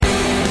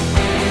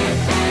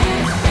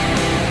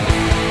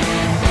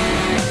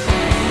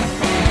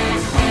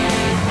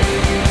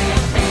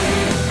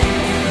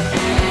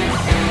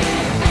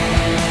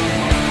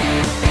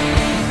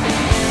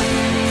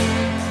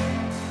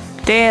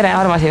Tere,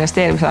 armas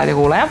investeerimisraadio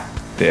kuulaja.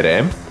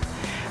 Tere.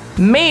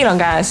 Meil on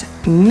käes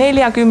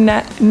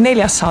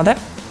 44. saade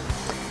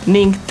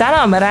ning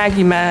täna me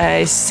räägime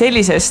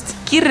sellisest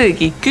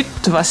kirgi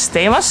kütvast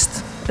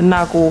teemast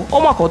nagu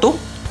oma kodu.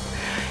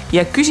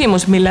 Ja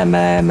küsimus, mille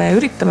me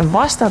üritame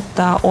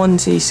vastata, on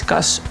siis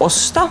kas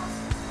osta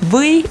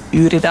või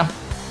üürida.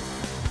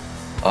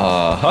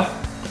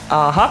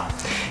 Aha.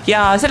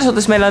 Ja selles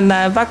suhtes meil on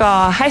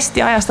väga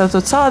hästi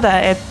ajastatud saade,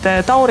 et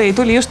Tauri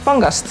tuli just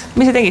pangast.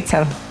 Mis sa tegid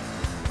seal?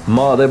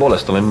 Ma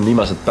tõepoolest olen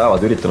viimased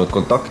päevad üritanud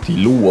kontakti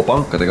luua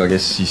pankadega,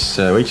 kes siis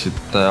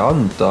võiksid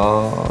anda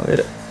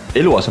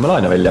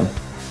eluasemelaene välja.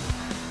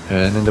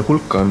 Nende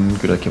hulk on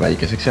küllaltki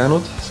väikeseks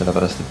jäänud,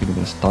 sellepärast et minu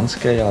meelest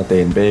Danske ja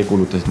DNB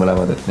kuulutasid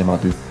mõlemad, et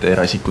nemad nüüd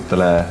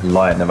eraisikutele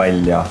laene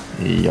välja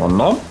ei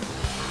anna.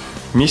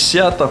 Mis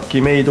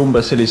jätabki meid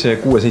umbes sellise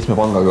 6-7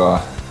 pangaga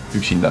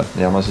üksinda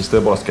ja ma siis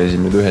tõepoolest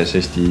käisin nüüd ühes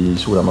Eesti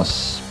suuremas,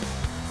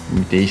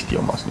 mitte Eesti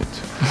omas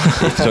nüüd.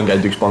 Eestis on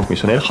käinud üks pank,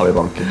 mis on LHV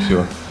pank, eks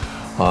ju.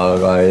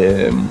 Aga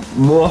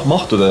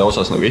mahtude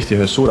osas nagu Eesti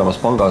ühes suuremas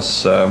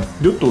pangas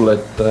jutul,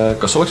 et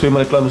kas oleks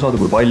võimalik laenu saada,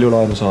 kui palju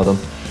laenu saada.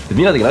 Et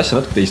mina tegin asja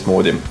natuke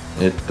teistmoodi,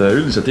 et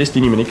üldiselt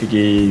Eesti inimene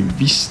ikkagi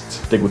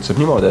vist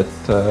tegutseb niimoodi,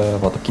 et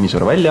vaatab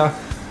kinnisvara välja,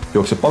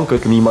 jookseb panka,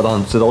 ütleb nii, ma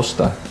tahan seda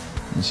osta.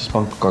 Ja siis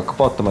pank hakkab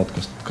vaatama, et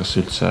kas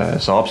üldse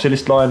saab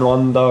sellist laenu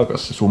anda,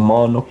 kas see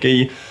summa on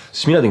okei.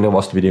 Siis mina tegin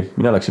vastupidi.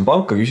 Mina läksin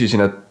panka,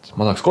 küsisin, et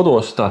ma tahaks kodu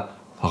osta,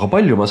 aga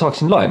palju ma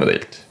saaksin laenu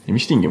teilt ja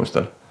mis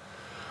tingimustel.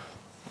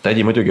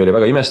 Tädi muidugi oli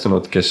väga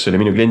imestunud, kes oli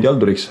minu kliendi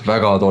halduriks.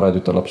 Väga tore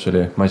tütarlaps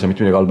oli, ma ei saa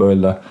mitte midagi halba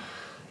öelda.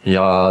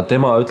 Ja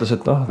tema ütles,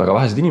 et väga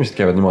vähesed inimesed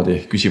käivad niimoodi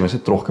küsimas,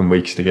 et rohkem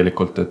võiks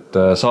tegelikult, et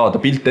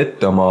saada pilt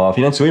ette oma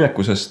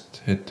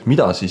finantsvõimekusest, et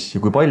mida siis ja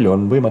kui palju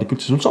on võimalik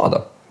üldse sul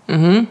saada.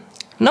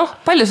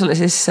 Palju sulle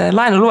siis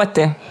laenu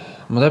luvati?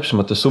 Ma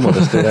täpsematest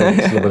summadest ei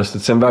räägi, sellepärast,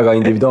 et see on väga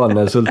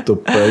individuaalne,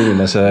 sõltub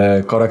inimese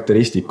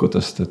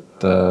karakteristikutest,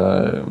 et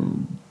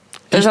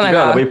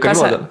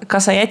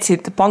kas sa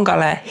jätsid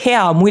pangale hea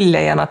mulje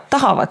ja nad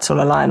tahavad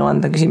sulle laenu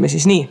anda, küsime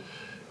siis nii?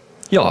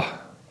 Jaa,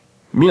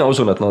 mina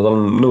usun, et nad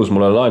on nõus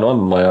mulle laenu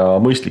andma ja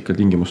mõistlikel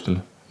tingimustel.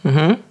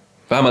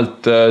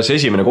 Vähemalt see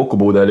esimene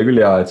kokkupuude oli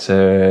küll hea, et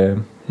see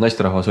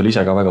naisterahvas oli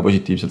ise ka väga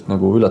positiivselt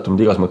nagu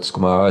üllatunud igas mõttes,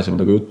 kui ma ajasin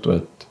midagi juttu,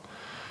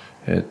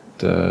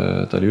 et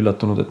ta oli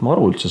üllatunud, et ma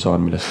aru üldse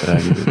saan, millest ta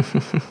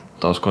räägib.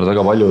 Taaskord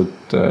väga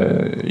paljud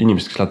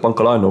inimesed, kes lähevad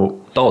panka laenu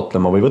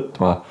taotlema või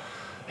võtma,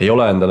 ei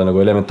ole endale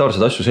nagu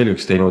elementaarsed asju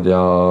selgeks teinud ja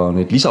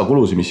neid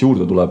lisakulusi, mis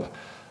juurde tuleb,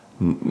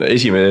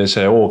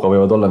 esimese hooga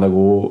võivad olla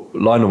nagu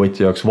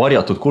laenuvõtja jaoks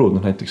varjatud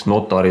kulud, näiteks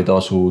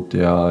notaritasud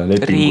ja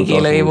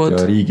lepingutasud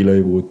ja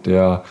riigilõivud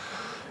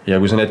ja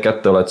kui sa need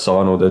kätte oled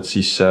saanud, et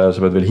siis sa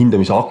pead veel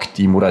hindamise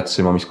akti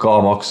muretsema, mis ka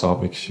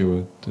maksab, eks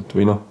ju, et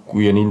või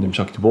kui on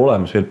hindamise akti juba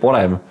olemas, veel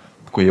parem,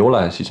 kui ei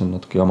ole, siis on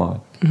natuke jama.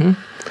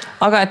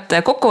 Aga et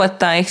kokku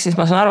võtta, ehk siis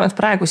ma saan aru, et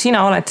praegu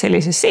sina oled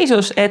sellises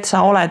seisus, et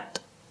sa oled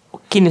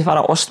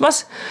kinnisvara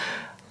ostmas,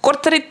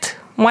 korterit,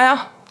 maja,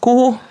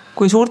 kuhu,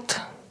 kui suurt?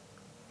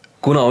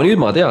 Kuna nüüd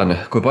ma tean,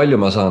 kui palju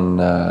ma saan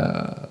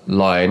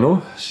laenu,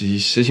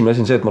 siis esimene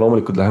asi on see, et ma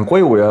loomulikult lähen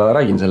koju ja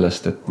räägin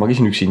sellest, et ma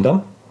käisin üksinda,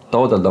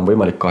 taodelda on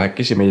võimalik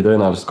 2, meie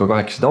tõenäoliselt ka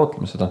 2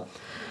 taotleme seda.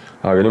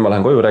 Aga nüüd ma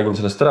lähen koju, räägin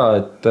sellest ära,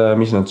 et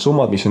mis on need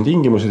summad, mis on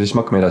tingimused ja siis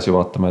me hakkame edasi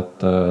vaatama,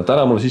 et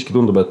täna mulle siiski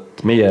tundub,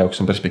 et meie jaoks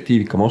on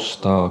perspektiivikam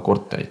osta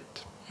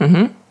korterit.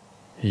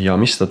 Ja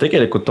mis ta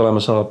tegelikult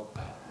olema saab,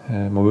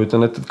 ma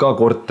kujutan, et ka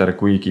korter,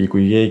 kui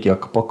keegi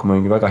hakkab pakkuma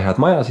mingi väga head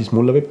maja, siis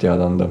mulle võib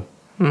teada anda.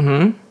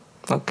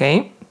 Okei.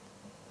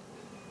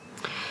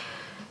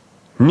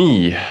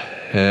 Nii,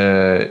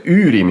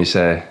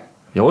 üürimise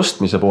ja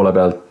ostmise poole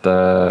pealt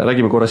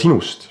räägime korra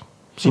sinust.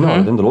 Sina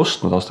oled endal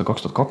ostnud aastal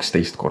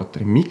 2012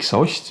 korteri. Miks sa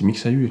ostsid,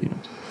 miks sa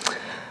üürinud?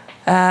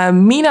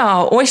 Mina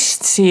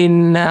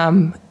ostsin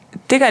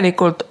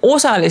tegelikult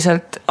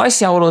osaliselt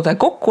asjaolude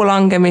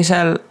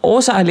kokkulangemisel,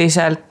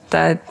 osaliselt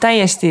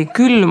täiesti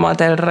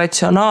külmadel,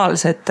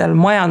 ratsionaalsetel,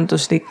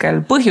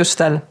 majanduslikel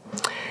põhjustel.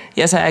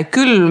 Ja see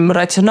külm,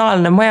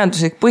 ratsionaalne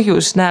majanduslik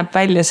põhjus näeb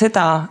välja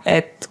seda,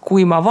 et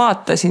kui ma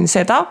vaatasin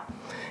seda,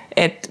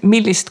 et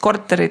millist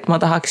korterit ma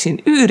tahaksin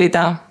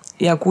üürida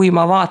ja kui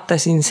ma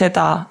vaatasin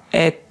seda,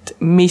 et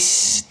mis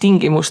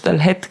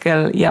tingimustel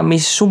hetkel ja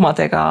mis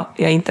summadega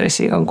ja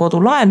intressiga on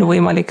kodulaenu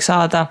võimalik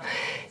saada,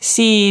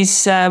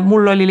 siis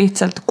mul oli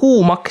lihtsalt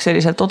kuumaks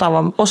selliselt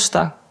odavam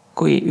osta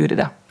kui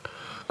üürida.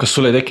 Kas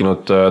sul ei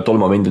tekkinud tol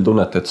momendil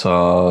tunnet, et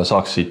sa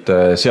saaksid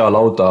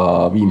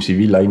sealauda Viimsi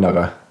villa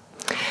hinnaga?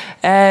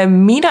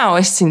 Mina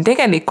ostsin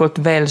tegelikult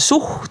veel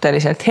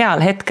suhteliselt heal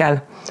hetkel.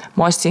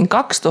 Ma ostsin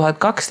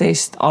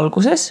 2012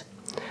 alguses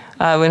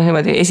või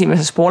niimoodi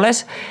esimeses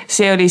pooles.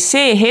 See oli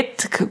see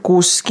hetk,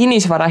 kus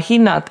kinnisvara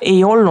hinnad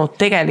ei olnud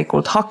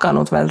tegelikult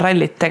hakanud veel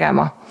rallit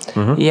tegema.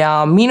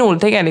 Ja minul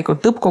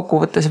tegelikult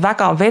lõppkokkuvõttes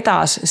väga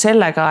vedas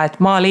sellega, et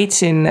ma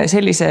leidsin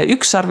sellise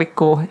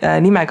ükssarviku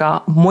nimega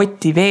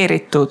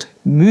motiveeritud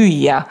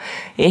müüja.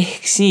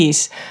 Ehk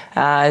siis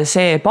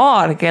see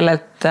paar,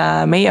 kellelt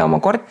meie oma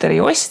korteri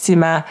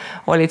ostsime,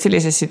 olid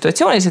sellises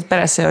situatsioonis, et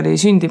peresse oli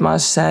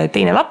sündimas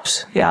teine laps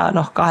ja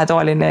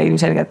kahetoaline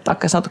ilmselgelt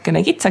hakkas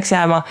natukene kitsaks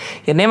jääma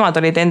ja nemad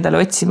olid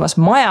endale otsimas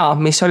maja,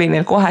 mis oli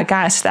neil kohe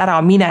käest ära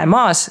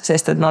minemas,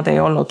 sest et nad ei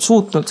olnud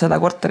suutnud seda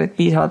korterit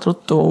piisavalt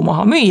ruttu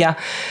maha müüa.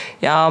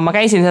 Ja ma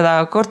käisin seda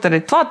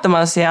korterit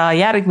vaatamas ja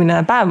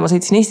järgmine päev ma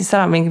sõitsin Eestist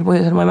ära mingil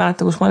põhjusel, ma ei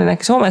mäleta, kus ma olin,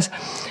 äkki Soomes.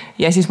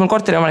 Ja siis mul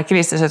korteriomanik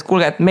kilistas, et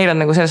kuulge, et meil on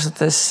nagu selles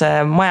suhtes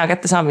maja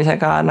kätte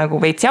saamisega nagu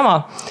veits jama,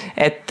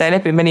 et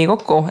lepime nii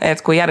kokku,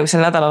 et kui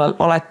järgmisel nädalal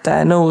olete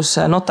nõus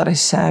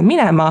notarisse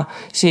minema,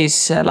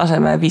 siis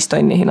laseme 5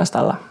 tonni hinnast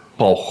alla.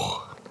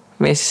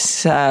 Mis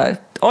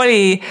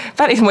oli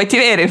päris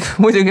motiveeriv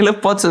muidugi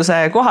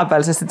lõppotsuse koha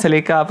peal, sest et see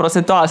oli ikka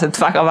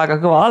protsentuaalselt väga-väga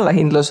kõva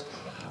allahindlus.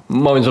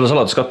 Ma võin sulle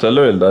saladuskatte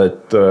all öelda,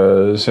 et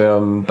see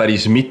on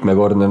päris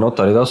mitmekordne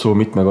notaritasu,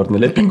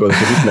 mitmekordne lepingus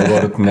ja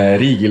mitmekordne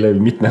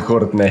riigilõiv,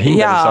 mitmekordne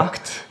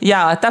hindamisakt.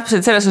 Ja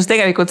täpselt selles suhtes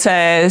tegelikult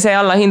see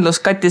allahindlus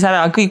kattis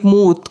ära kõik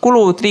muud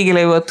kulud,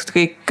 riigilõivud,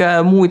 kõik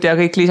muud ja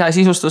kõik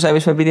lisasisustuse,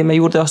 mis me pidime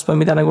juurde ostma,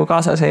 mida nagu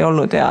kaasas ei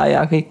olnud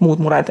ja kõik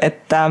muud mured.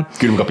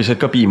 Külmkapis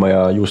said ka piima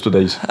ja juustu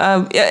täis.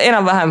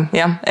 Enam-vähem,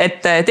 jah.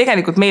 Et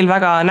tegelikult meil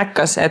väga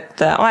näkkas,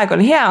 et aeg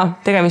oli hea,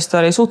 tegemist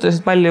oli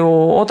suhteliselt palju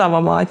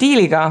odavama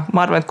diiliga.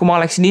 Ma arvan, et kui ma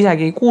oleksin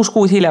isegi 6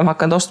 kuud hiljem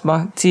hakanud ostma,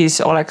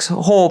 siis oleks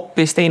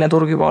hoopis teine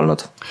turg juba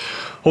olnud.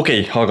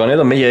 Okei, aga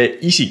need on meie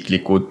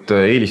isiklikud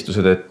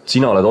eelistused, et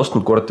sina oled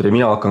ostnud korteri,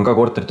 mina hakkan ka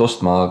korterit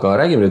ostma, aga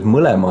räägime nüüd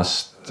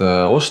mõlemast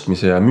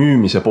ostmise ja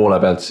müümise poole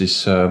pealt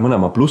siis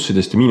mõlema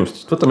plussidest ja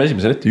miinustest. Võtame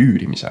esimesel ette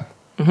üürimise.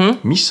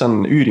 Mis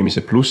on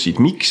üürimise plussid?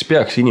 Miks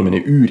peaks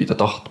inimene üürida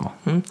tahtma?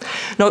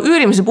 No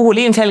üürimise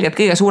puhul ilmselgelt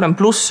kõige suurem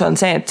pluss on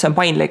see, et see on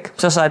paindlik.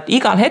 Sa saad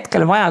igal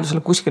hetkel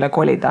vajadusel kuskile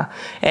kolida.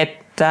 Et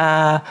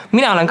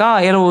mina olen ka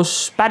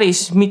elus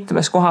päris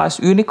mitmes kohas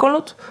üürnik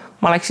olnud.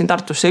 Ma läksin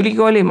Tartusse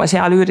ülikooli, ma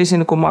seal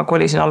üürisin, kui ma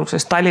kolisin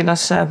alguses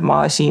Tallinnasse,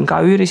 ma siin ka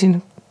üürisin.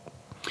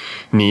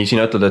 Nii,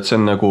 sina ütled, et see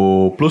on nagu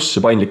pluss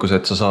ja paindlikkus,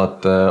 et sa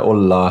saad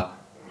olla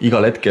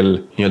igal hetkel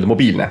nii-öelda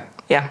mobiilne.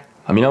 Jah.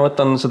 Aga mina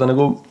võtan seda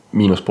nagu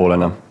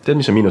miinuspoolena. Tead,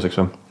 mis on miinuseks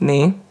või?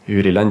 Nii.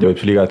 Üürilandja võib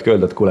sul iga hetk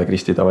öelda, et kuule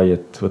Kristi, davai,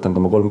 et võtan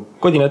oma 3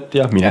 kodinat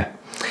ja mine.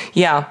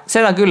 Ja,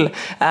 seda küll.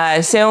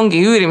 See ongi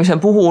üürimise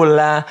puhul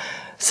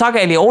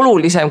sageli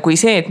olulisem kui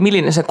see, et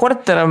milline see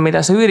korter on,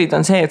 mida sa üürid,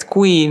 on see, et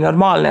kui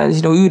normaalne on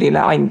sinu üürile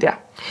andja.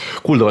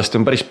 Kuuldavasti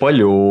on päris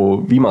palju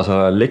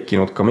viimasel ajal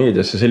lekkinud ka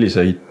meediasse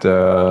selliseid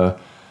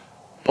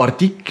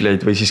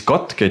artikleid või siis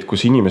katkeid,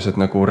 kus inimesed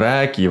nagu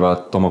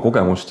räägivad oma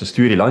kogemustest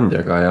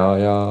üürilandjaga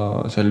ja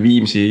seal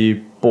Viimsi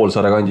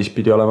Poolsaare kandis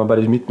pidi olema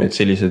päris mitmeid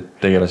selliseid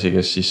tegelasi,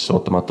 kes siis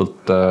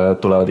ootamatult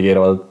tulevad ja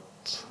keeravad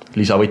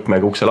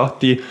lisavõtmega ukse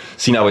lahti.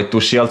 Sina võid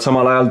duši alt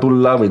samal ajal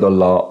tulla, võid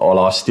olla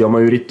alasti oma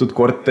üüritud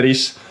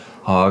korteris,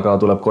 aga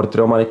tuleb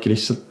korteri omaniki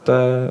lihtsalt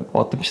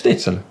vaatab, mis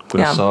teed seal,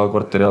 kuidas sa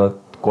korteri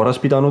oled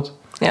korras pidanud.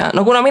 Ja,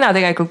 no kuna mina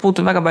tegelikult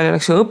puutun väga palju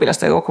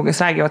õpilastega kokku, kes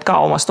räägivad ka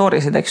oma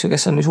stoorisid,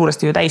 kes on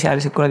suuresti ju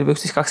täisealised, kui nad juba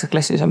 11-12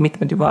 klassis on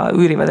mitmed juba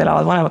üürivad,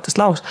 elavad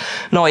vanematest laus.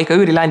 No ikka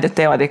üürilandjad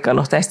teevad ikka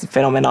täiesti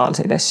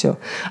fenomenaalseid asju.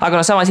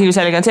 Aga samas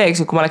ilmselge on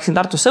see, kui ma läksin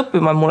Tartusse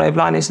õppima, mul oli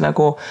plaanis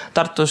nagu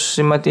Tartus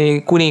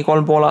kuni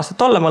 3,5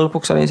 aastat olla, ma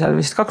lõpuks olin seal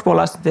vist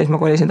 2,5 aastat ja siis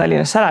ma kolisin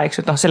Tallinnasse ära,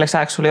 selleks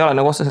ajaks sul ei ole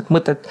nagu otseselt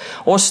mõtet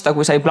osta,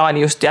 kui sa ei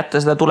plaani just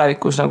jätta seda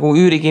tulevikus nagu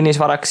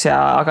üürikinnisvaraks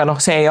aga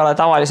see ei ole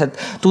tavaliselt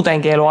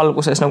tudengielu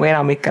alguses nagu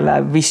enamikele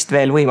vist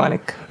veel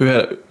võimalik.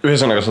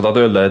 Ühesõnaga sa tahad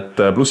öelda, et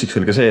plussiks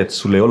veel ka see, et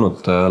sul ei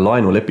olnud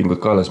laenulepingut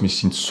kaelas,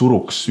 mis sind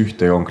suruks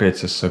ühte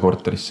konkreetsesse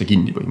korterisse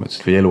kinni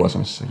põhimõtteliselt või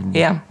eluasemesse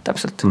kinni. Jah,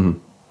 täpselt.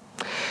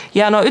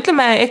 Ja no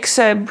ütleme, eks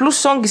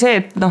pluss ongi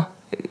see,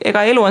 et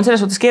ega elu on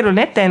selles suhtes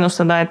keeruline ette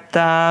ennustada, et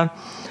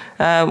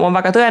on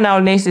väga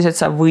tõenäoline Eestis, et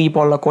sa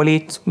võib-olla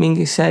kolid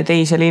mingisse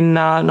teise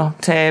linna,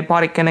 see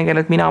paarikene,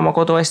 kellelt mina oma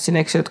kodu ostsin,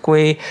 et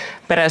kui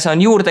peres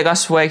on juurde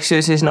kasvu,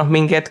 siis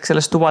mingi hetk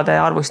sellest tubade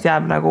arvust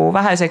jääb nagu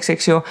väheseks,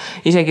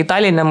 isegi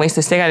Tallinna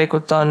mõistes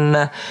tegelikult on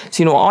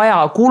sinu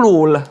aja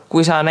kulul,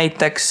 kui sa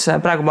näiteks,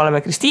 praegu me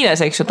oleme Kristiines,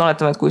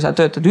 oletame, et kui sa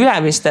töötad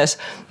Ülemistes,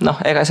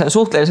 ega see on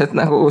suhteliselt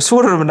nagu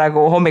surm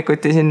nagu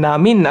hommikuti sinna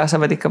minna, sa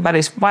pead ikka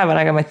päris vaeva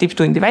nägema, et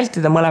tipptundi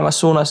vältida mõlemas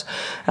suunas.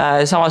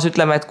 Samas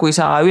ütleme, et kui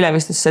sa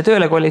Ülemistesse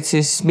tööle kolid,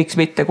 siis miks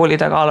mitte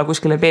kolida ka alla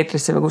kuskile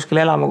Peetrisse või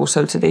kuskile elama, kus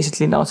sa üldse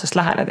teiselt linna otsast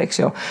lähened,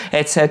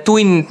 Et see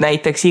tund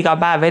näiteks iga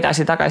päev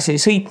edasi-tagasi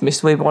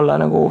sõitmist võib olla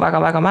nagu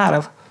väga-väga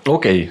määrav.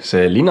 Okei,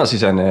 see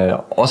linnasisene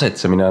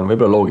asetsemine on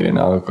võib-olla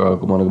loogiline, aga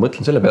kui ma nagu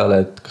mõtlen selle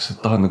peale, et kas sa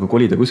tahad nagu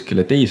kolida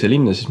kuskile teise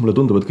linna, siis mulle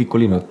tundub, et kõik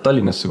kolinevad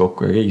Tallinnasse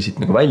kokku ja keegi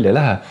siit nagu välja ei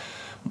lähe.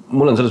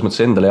 Mul on selles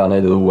mõttes endale hea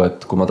näide tuua,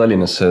 et kui ma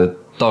Tallinnasse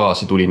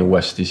tagasi tulin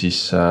uuesti,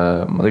 siis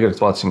ma tegelikult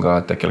vaatasin ka,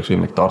 et äkki oleks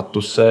võimalik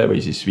Tartusse või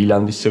siis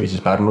Viljandisse või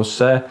siis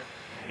Pärnusse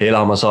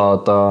elama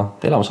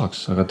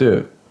saaks, aga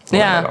töö.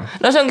 Ja,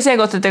 no see ongi see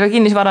koht, et ega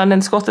kinnisvara on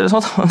nendes kohtades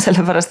odavam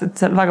sellepärast,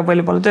 et seal väga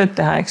palju pole tööd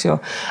teha,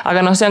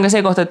 Aga see on ka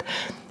see koht, et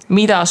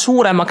mida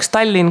suuremaks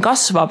Tallinn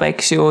kasvab,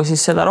 eks ju,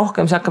 siis seda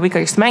rohkem see hakkab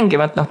ikkagist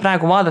mängima, et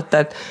praegu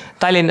vaadata, et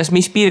Tallinnas,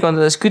 mis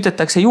piirkondades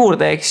kütetakse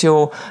juurde, eks ju,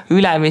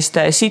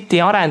 Ülemiste City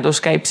arendus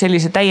käib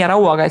sellise täie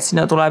rauaga, et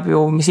sinna tuleb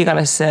ju mis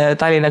iganes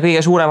Tallinna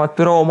kõige suuremat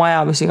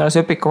büroomaja, mis iganes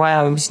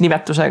öpikumaja, mis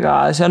nimetusega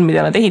see on,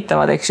 mida nad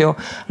ehitavad, eks ju.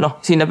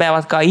 Sinna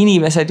peavad ka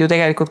inimesed ju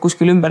tegelikult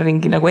kuskil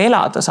ümberringi nagu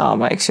elada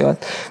saama, eks ju,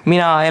 et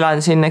mina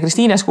elan siin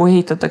Kristiines, kuhu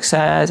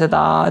ehitatakse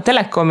seda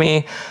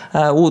telekomi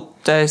uut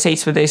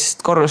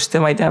 17 korrust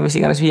ja ma ei tea, mis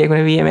iganes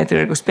 55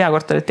 meetri kõrgust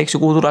peakorterit, eks ju,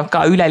 kuhu tuleb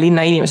ka üle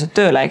linna inimesed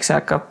tööle, eks see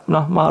hakkab,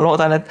 ma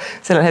loodan, et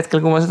sellel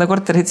hetkel, kui ma seda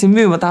korterit siin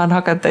müüma tahan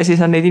hakata,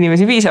 siis on neid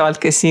inimesi piisavalt,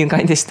 kes siin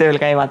kandis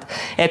tööl käivad.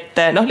 Et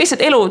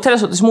lihtsalt elu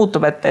selles suhtes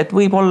muutub, et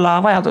võib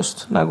olla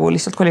vajadust nagu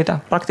lihtsalt kolida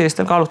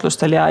praktilistel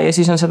kaalutlustel ja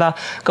siis on seda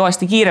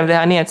kõvasti kiirem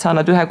teha nii, et sa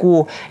annad 1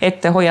 kuu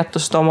ette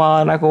hoiatust oma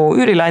nagu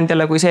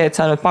üürileandjale, kui see,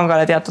 et sa nüüd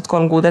pangale teatad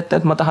 3 kuud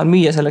ette, et ma tahan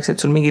müüa selleks, et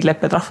sul mingid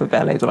leppetrahve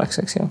peale ei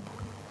tuleks, eks ju.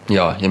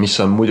 Ja mis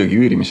on muidugi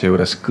üürimise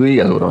juures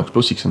kõige suuremaks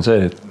plussiks on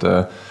see, et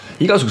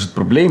igasugused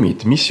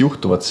probleemid, mis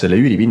juhtuvad selle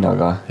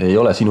üüripinnaga, ei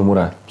ole sinu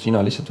mure. Sina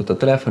lihtsalt võtad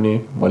telefoni,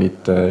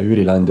 valid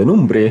üürileandja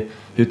numbri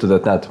ja ütled,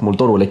 et näed, mul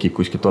toru lekib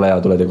kuskilt, ole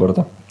hea, tule tee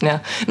korda. Ja.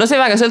 No see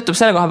väga sõltub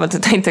selle koha pealt,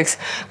 et näiteks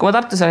kui ma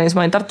Tartus olin, siis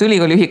ma olin Tartu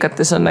Ülikooli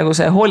ühikates on nagu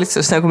see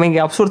hoolitsus nagu mingi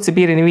absurdse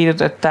piirini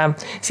viidud, et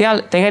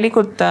seal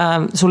tegelikult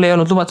sul ei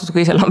olnud lubatud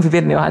kui ise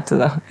lambipirni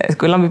vahetada. Et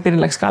kui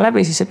lambipirn läks ka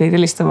läbi, siis sa pidid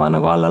helistama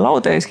nagu alla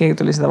lauda ja siis keegi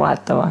tuli seda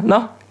vahetama.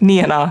 Nii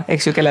ja naa,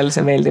 eks ju, kellele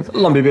see meeldib.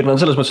 Lambipirn on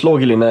selles mõttes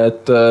loogiline,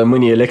 et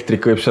mõni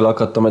elektrik võib seal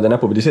hakata mõnda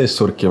näpupidi sees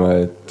surkima,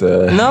 et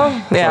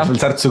saab veel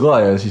särtsu ka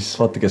ja siis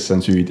vaata, kes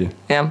on süüdi.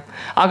 Ja.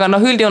 Aga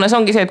üldjoones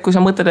ongi see, et kui sa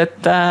mõtled,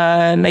 et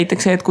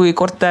näiteks see, et kui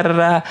korter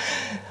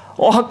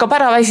hakkab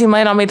ära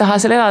väsima, enam ei taha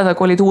seal elada,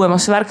 kolid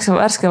uuemasse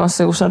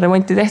värskemasse, kus on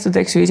remonti tehtud,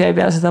 eks ju, ise ei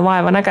pea seda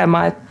vaeva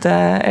nägema, et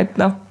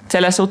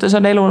selles suhtes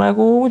on elu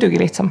nagu muidugi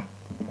lihtsam.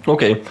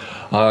 Okei,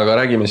 aga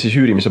räägime siis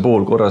üürimise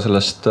pool korra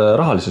sellest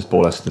rahalisest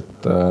poolest,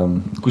 et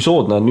kui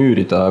soodne on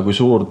üürida, kui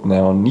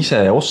soodne on ise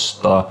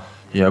osta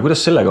ja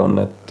kuidas sellega on,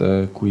 et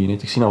kui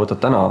näiteks sina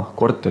võtad täna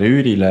korteri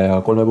üürile ja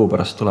 3 kuu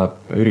pärast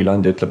tuleb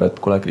üürileandja ütleb, et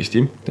kuule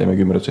Kristi, teeme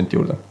 10%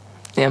 juurde.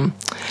 Jah.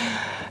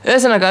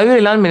 Ühesõnaga,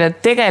 üürile andmine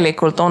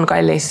tegelikult on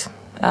kallis.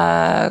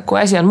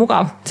 Kui asi on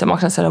mugav, sa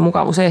maksad selle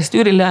mugavuse eest.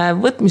 Üürile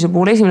võtmise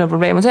puhul esimene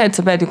probleem on see, et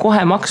sa pead ju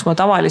kohe maksma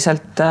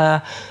tavaliselt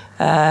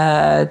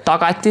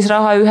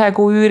tagatisraha 1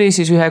 kuu üüri,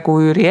 siis 1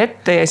 kuu üüri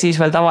ette ja siis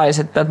veel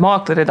tavaliselt pead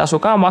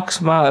maakleri-tasu ka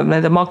maksma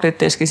nende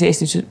maaklerite ees, kes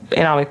Eestis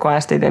enamiku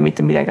ajast ei tee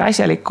mitte midagi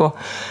asjalikku.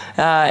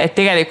 Et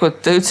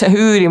tegelikult üldse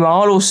üürima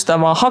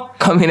alustama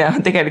hakkamine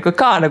on tegelikult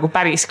ka nagu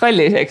päris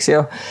kallis, eks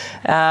ju.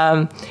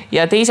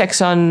 Ja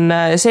teiseks on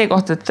see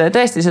koht, et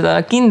tõesti seda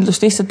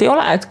kindlust lihtsalt ei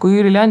ole, et kui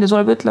üürileandja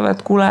tuleb ütlema,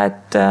 et kuule,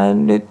 et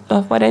nüüd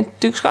variant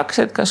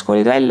 1-2, et kas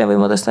kolid välja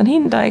või ma tõstan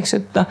hinda, eks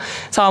ju, et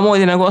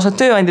samamoodi nagu osad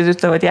tööandjad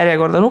ütlevad,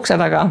 järjekord on ukse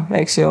taga,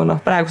 eks ju,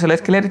 praegusel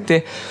hetkel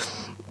eriti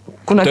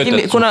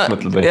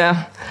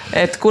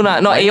et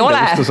kuna ei ole,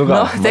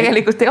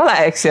 tegelikult ei ole,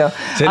 eks ju,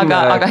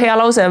 aga hea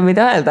lause on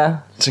mida öelda.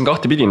 See on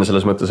kahtepidine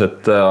selles mõttes,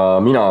 et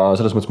mina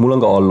selles mõttes, mul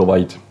on ka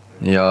alluvaid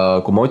ja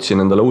kui ma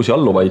otsin endale uusi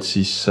alluvaid,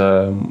 siis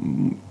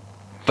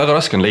väga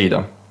raske on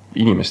leida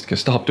inimest,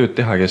 kes tahab tööd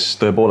teha, kes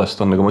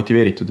tõepoolest on nagu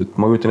motiveeritud, et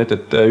ma kujutan ette,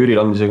 et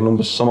üürile andmisega on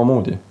umbes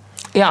samamoodi.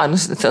 Jaa,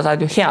 sa saad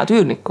ju head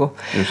üürnikku.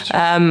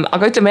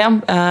 Aga ütleme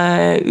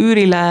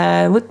üürile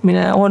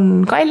võtmine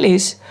on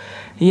kallis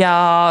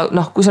ja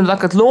kui sa nüüd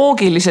hakkad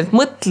loogiliselt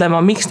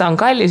mõtlema, miks ta on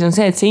kallis, on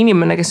see, et see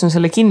inimene, kes on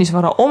selle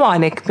kinnisvara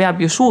omanik,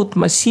 peab ju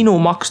suutma sinu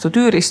makstud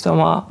üürist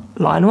oma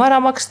laenu ära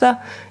maksta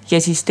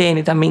ja siis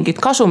teenida mingit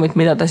kasumit,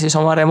 mida ta siis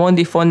oma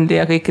remondifondi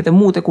ja kõikide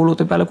muude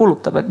kulude peale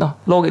kulutab. Et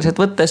loogiliselt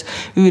võttes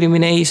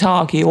üürimine ei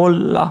saagi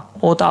olla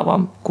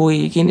odavam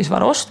kui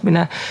kinnisvara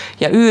ostmine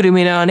ja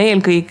üürimine on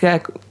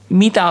eelkõige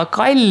mida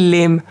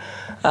kallim,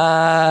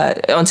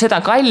 on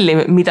seda kallim,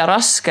 mida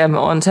raskem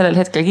on sellel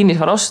hetkel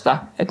kinnisvara osta.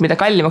 Et mida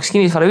kallimaks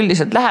kinnisvara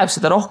üldiselt läheb,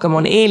 seda rohkem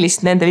on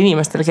eelist nendel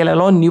inimestel, kellel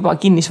on juba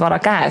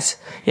kinnisvara käes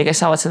ja kes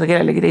saavad seda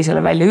kellelegi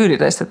teisele välja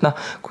üürida. Sest et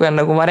kui on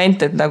nagu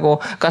variant, et nagu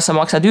kas sa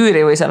maksad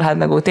üüri või sa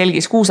lähed nagu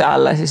telgis kuuse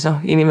alla, siis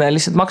inimene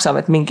lihtsalt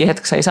maksab, et mingi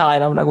hetk sa ei saa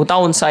enam nagu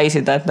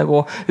downsize ida, et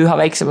nagu üha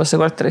väiksemasse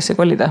korterisse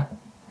kolida.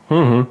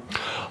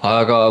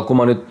 Aga kui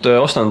ma nüüd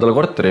ostan endale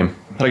korteri,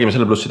 räägime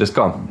selle plussidest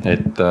ka,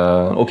 et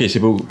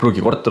see pruugi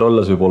korter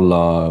olla, see võib olla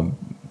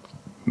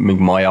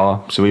mingi maja,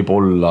 see võib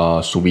olla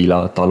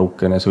suvila,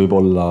 talukene, see võib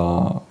olla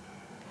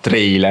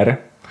treiler,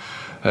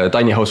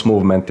 tiny house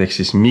movement ehk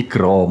siis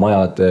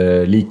mikromajade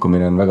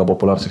liikumine on väga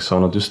populaarseks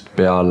saanud just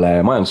peale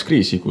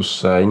majanduskriisi,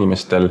 kus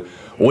inimestel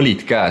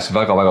olid käes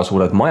väga-väga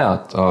suured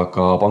majad,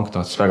 aga pank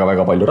tahtis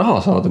väga-väga palju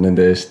raha saada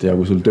nende eest ja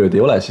kui sul tööd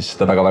ei ole, siis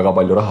seda väga-väga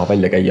palju raha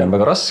välja käia on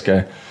väga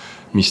raske,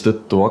 mis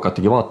tõttu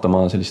hakatigi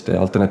vaatama selliste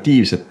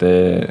alternatiivsete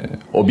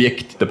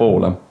objektide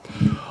poole.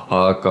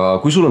 Aga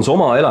kui sul on see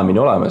oma elamine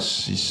olemas,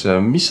 siis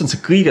mis on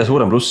see kõige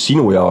suurem pluss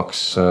sinu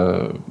jaoks,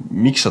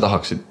 miks sa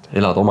tahaksid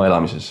elada oma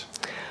elamises?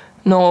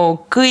 No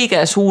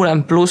kõige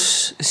suurem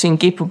pluss siin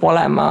kipub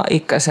olema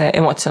ikka see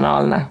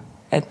emotsionaalne,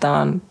 et ta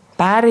on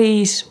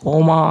päris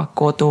oma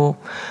kodu,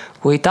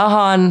 kui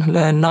tahan,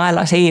 löön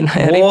naela seina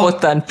ja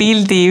riputan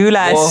pildi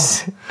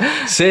üles.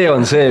 See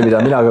on see,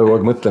 mida mina kogu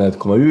aeg mõtlen, et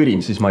kui ma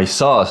üürin, siis ma ei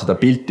saa seda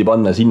pilti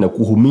panna sinna,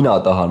 kuhu mina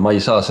tahan. Ma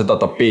ei saa seda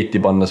tapeeti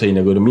panna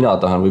seina, kui mina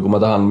tahan, või kui ma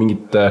tahan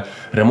mingit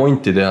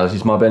remonti teha,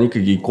 siis ma pean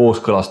ikkagi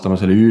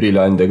kooskõlastama selle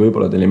üürileandjaga,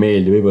 võib-olla teile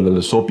meeldi, võib-olla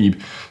teile sobib.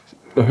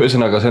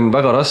 Ühesõnaga, see on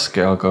väga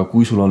raske, aga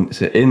kui sul on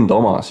see enda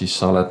oma, siis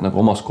sa oled nagu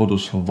omas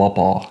kodus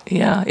vaba.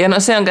 Ja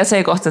no see on ka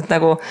see koht, et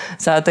nagu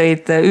sa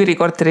tõid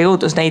üürikorteri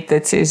jõudus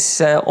näiteid, siis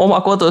oma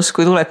kodus,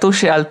 kui tuled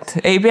duši alt,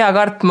 ei pea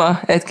kartma,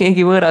 et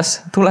keegi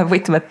võõras tuleb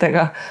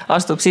võtmetega,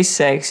 astub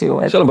sisse, eks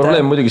ju. Seal on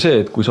probleem muidugi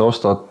see, et kui sa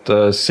ostad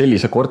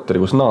sellise korteri,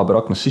 kus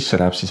naaber aknast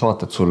sisse näeb, siis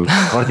vaatad, sul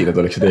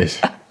kardinad oleksid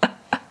ees.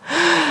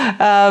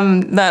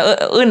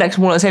 Õnneks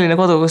mul on selline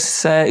kodu,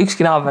 kus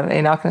ükski naaber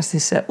ei näe aknast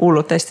sisse,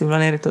 hullult hästi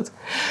planeeritud.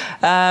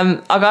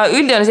 Aga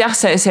üldjoon jah,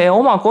 see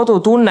oma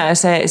kodutunne,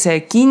 see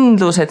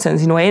kindlus, et see on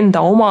sinu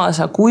enda oma,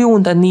 sa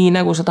kujundad nii,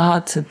 nagu sa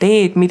tahad, sa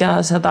teed, mida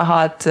sa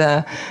tahad,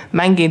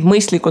 mängid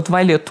mõistlikult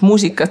valjut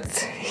muusikat,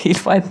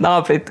 ilma et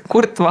naabrid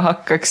kurtma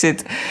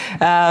hakkaksid.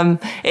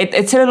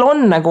 Et sellel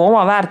on nagu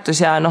oma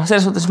väärtus ja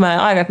selles suhtes me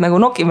aeg-ajalt nagu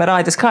nokime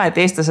raadios ka,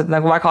 et eestlased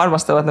nagu väga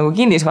armastavad nagu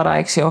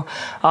kinnisvara, eks ju.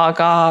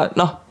 Aga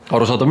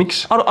Arusaadav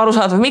miks?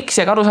 Arusaadav miks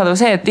ja arusaadav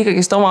see, et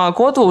ikkagist oma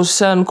kodus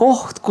on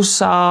koht, kus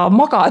sa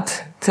magad.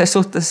 Selles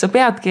suhtes sa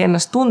peadki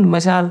ennast tundma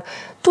seal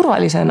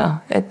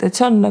turvalisena, et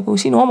see on nagu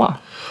sinu oma.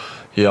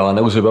 Ja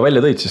nagu sa juba välja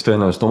tõid, siis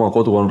tõenäoliselt oma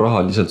kodu on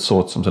rahaliselt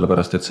soodsam,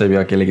 sellepärast et sa ei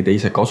pea kellegi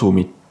teise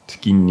kasumit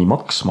kinni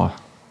maksma.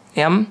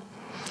 Jah.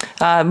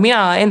 Mina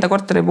enda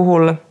korteri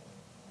puhul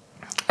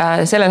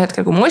sellel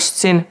hetkel, kui ma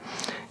ostsin,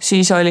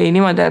 siis oli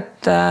niimoodi,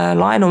 et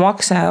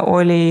laenumakse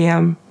oli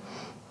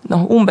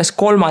umbes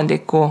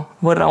kolmandiku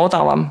võrra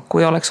odavam,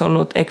 kui oleks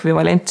olnud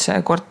ekvivalentse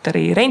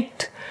korteri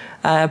rent.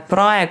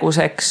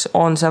 Praeguseks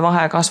on see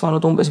vahe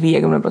kasvanud umbes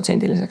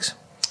 50%-liseks.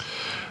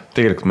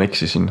 Tegelikult ma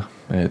eksisin,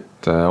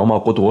 et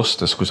oma kodu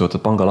ostes, kui sa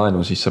võtad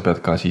pangalaenu, siis sa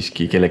pead ka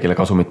siiski kellelegi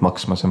kasumit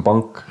maksma, see on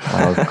pank,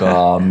 aga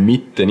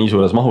mitte nii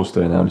suures mahus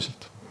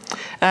tõenäoliselt.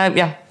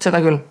 Jah,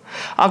 seda küll.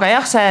 Aga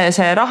jah,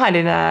 see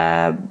rahaline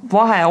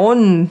vahe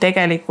on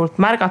tegelikult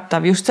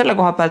märgatav just selle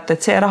koha pealt,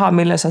 et see raha,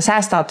 mille sa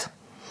säästad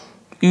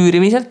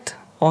üürimiselt,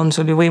 on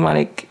sul ju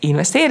võimalik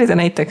investeerida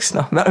näiteks,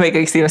 me oleme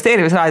kõigist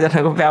investeerimisraadios,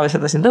 nagu peame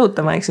seda siin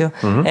tõutama, eks ju,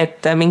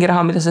 et mingi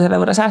raha, mida sa selle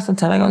võrra säästad,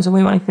 sellega on see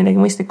võimalik midagi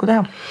mõistlikku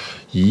teha.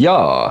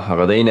 Jaa,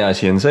 aga teine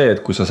asi on see,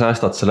 et kui sa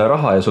säästad selle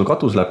raha ja sul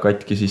katus läheb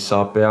katki, siis sa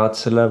pead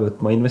selle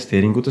võtma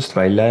investeeringutest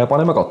välja ja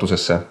panema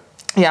katusesse.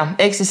 Jah,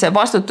 ehk siis see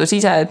vastutus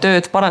ise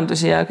tööd,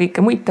 parandusi ja kõike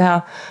muid teha.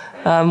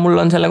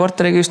 Mul on selle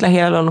korteriga just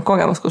lähiajal olnud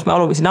kogemus, kus me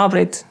alumisi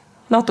naabreid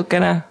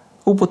natukene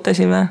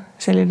uputasime,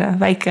 selline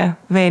väike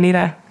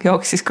veenire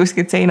jooksis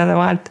kuskilt seinade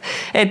vahelt.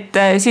 Et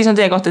siis on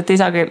see koht, et ei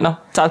saagi,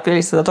 saad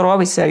külistada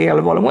toruabisse ja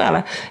igale poole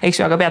mujale, eks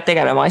ju, aga pead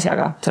tegelema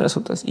asjaga selles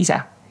suhtes ise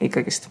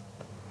ikkagist.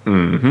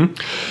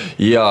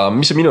 Ja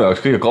mis on minu jaoks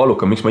kõige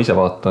kaalukam, miks ma ise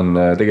vaatan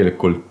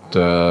tegelikult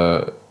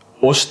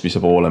ostmise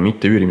poole,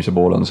 mitte üürimise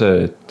poole on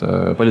see, et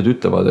paljud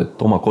ütlevad,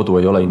 et oma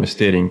kodu ei ole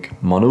investeering.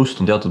 Ma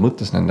nõustun teatud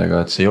mõttes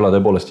nendega, et see ei ole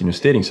tõepoolest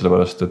investeering,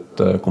 sellepärast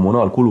et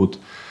kommunaalkulud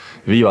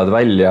viivad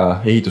välja,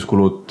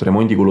 ehituskulud,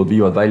 remondikulud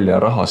viivad välja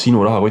raha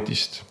sinu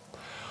rahakotist.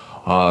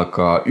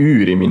 Aga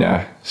üürimine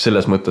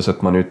selles mõttes,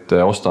 et ma nüüd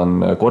ostan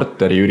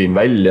korteri, üürin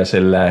välja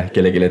selle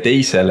kellegile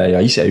teisele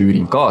ja ise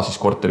üürin ka siis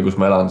korteri, kus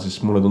ma elan,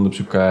 siis mulle tundub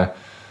süke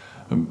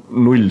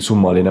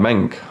nullsummaline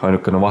mäng.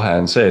 Ainukene vahe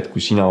on see, et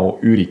kui sina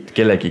üürid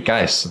kellegi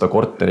käest seda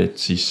korterit,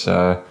 siis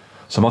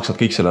sa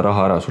maksad kõik selle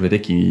raha ära, sul ei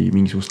teki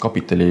mingisugust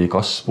kapitali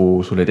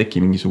kasvu, sul ei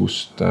teki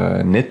mingisugust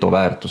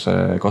netoväärtuse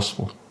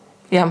kasvu.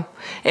 Jah,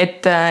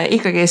 et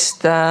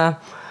ikkagist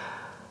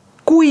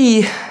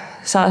kui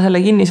sa selle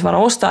kinnisvara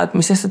ostad,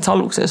 mis sest, et sa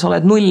alguses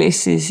oled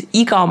nullis, siis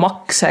iga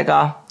maksega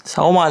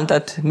sa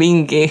omandad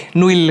mingi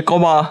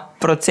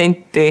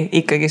 0,%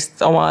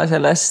 ikkagist oma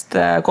sellest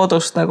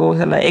kodust nagu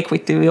selle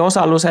equity või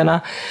osalusena.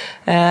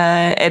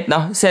 Et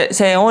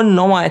see on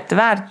oma ette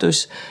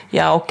väärtus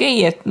ja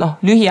okei, et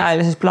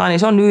lühiajalises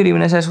plaanis on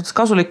üürimine selles suhtes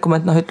kasulikum,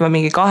 et ütleme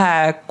mingi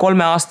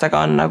 2-3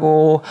 aastaga on nagu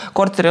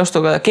korteri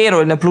ostuga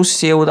keeruline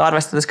plussi jõuda,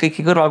 arvestades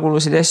kõiki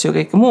kõrvalkulusid ja asju ja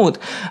kõike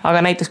muud.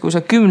 Aga näiteks kui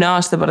sa 10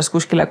 aasta pärast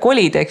kuskile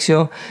kolid, eks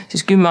ju,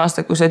 siis 10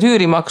 aastat, kui sa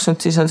üüri maksnud,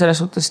 siis on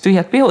selles suhtes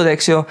tühjad pihud,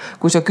 eks ju.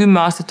 Kui sa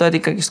 10 aastat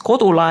oled ikkagist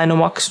kodulaenu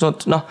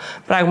maksnud,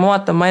 praegu ma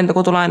vaatan, ma enda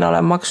kodulaenu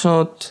olen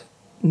maksnud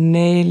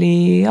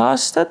 4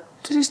 aastat,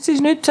 siis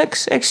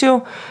nüüdseks, eks ju,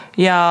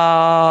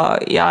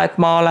 ja et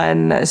ma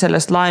olen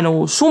sellest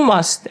laenu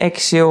summast,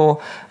 eks ju,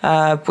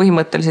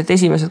 põhimõtteliselt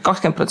esimesed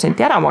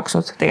 20% ära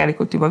maksnud,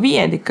 tegelikult juba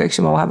 5%, eks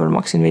ju, ma vahepeal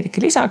maksin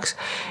veidike lisaks,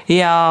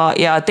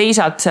 ja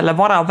teisalt selle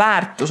vara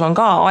väärtus on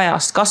ka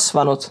ajast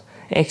kasvanud,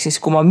 ehk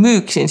siis kui ma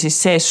müüksin, siis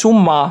see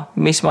summa,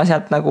 mis ma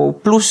sealt nagu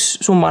pluss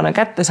summana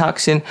kätte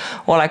saaksin,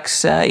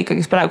 oleks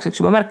ikkagi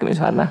praeguseks juba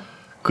märkimisväärne.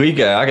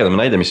 Kõige ägedam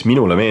näide, mis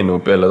minule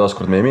meenub jälle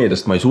taaskord meie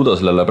meediast, ma ei suuda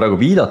sellele praegu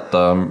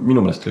viidata,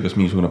 minu meelest oli kas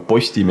mingisugune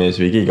Postimees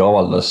või keegi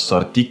avaldas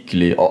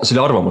artikli, see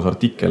oli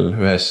arvamusartikkel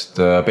ühest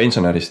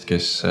pensionärist,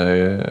 kes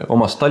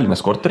omas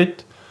Tallinnas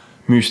korterit,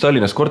 müüs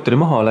Tallinnas korteri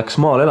maha, läks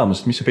maal elama,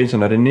 sest mis see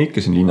pensionärini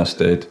ikka siin linnas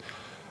teed.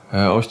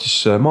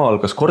 Ostis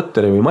maal kas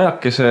korteri või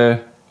majakese,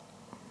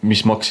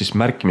 mis maksis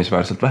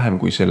märkimisväärselt vähem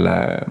kui selle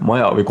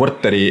maja või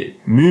korteri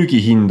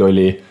müügihind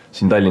oli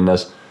siin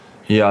Tallinnas.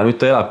 Ja nüüd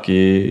ta elabki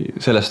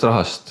sellest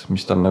rahast,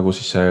 mis tal nagu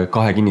siis see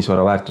 2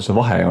 kinnisvara väärtuse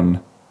vahe on.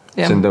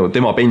 Ja. See on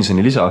tema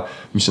pensioni lisa,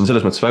 mis on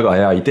selles mõttes väga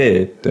hea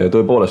idee, et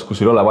tõepoolest, kui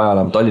sul ei ole vaja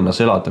enam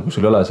Tallinnas elada, kui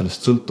sul ei ole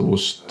sellest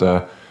sõltuvust,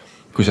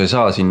 kui sa ei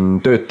saa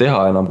siin tööd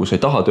teha enam, kui sa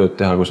ei taha tööd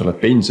teha, kui sa oled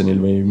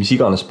pensionil või mis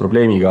iganes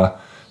probleemiga,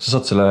 sa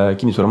saad selle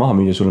kinnisvara maha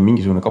müüa, sul on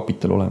mingisugune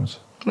kapital olemas.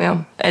 Ja,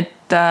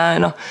 et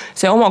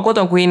see oma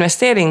kodu kui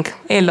investeering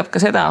eeldab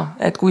ka seda,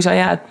 et kui sa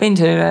jääd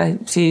pensionile,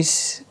 siis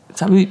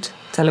sa müüd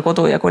selle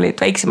kodu ja kolid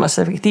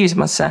väiksemasse,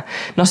 efektiivsemasse.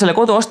 Selle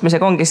kodu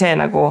ostmisega ongi see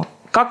nagu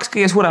 2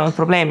 kõige suuremat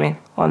probleemi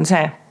on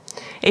see.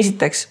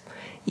 Esiteks,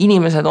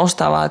 inimesed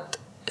ostavad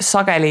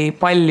sageli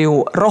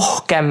palju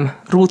rohkem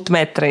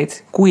ruutmeetreid,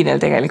 kui neil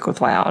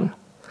tegelikult vaja on.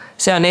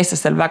 See on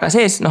eestlastel väga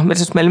sees,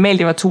 meil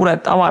meeldivad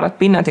suured avarad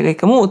pinnad ja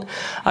kõike muud,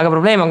 aga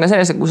probleem on ka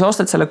selles, et kui sa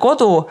ostad selle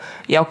kodu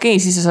ja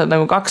siis sa saad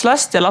nagu 2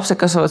 last ja lapsed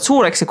kasvavad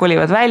suureks ja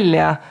kolivad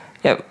välja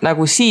ja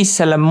nagu siis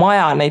selle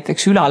maja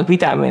näiteks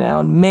ülalpidamine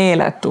on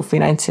meeletu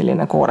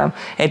finantsiline koorem.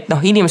 Et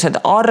inimesed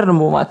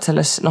armuvad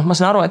selles, ma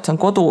saan aru, et see on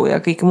kodu ja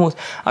kõike muud,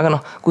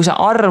 aga kui sa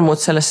armud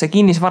sellesse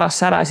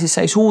kinnisvarasse ära, siis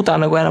sa ei suuda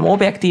nagu enam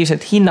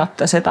objektiivselt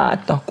hinnata seda,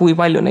 et kui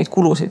palju neid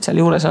kulusid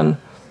seal juures on.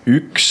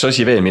 Üks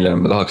asi veel, millele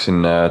ma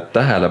tahaksin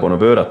tähelepanu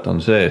pöörata on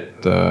see,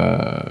 et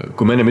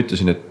kui ma ennem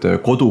ütlesin, et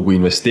kodu kui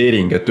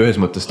investeering, et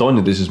ühes mõttes ta on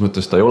ja teises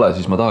mõttes ta ei ole,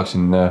 siis ma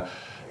tahaksin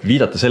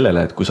viidata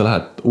sellele, et kui sa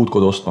lähed uut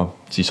kodu ostma,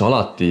 siis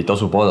alati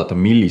tasub vaadata,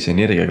 millise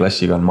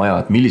energiaklassiga on maja,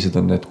 et millised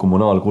on need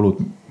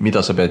kommunaalkulud,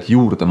 mida sa pead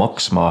juurde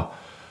maksma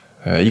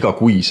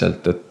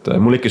igakuiselt. Et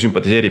mul ikka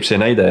sümpatiseerib see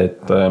näide,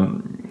 et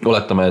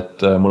oletame,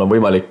 et mul on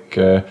võimalik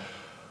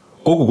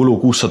kogukulu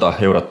 600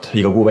 eurot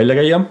iga kuu välja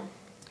käia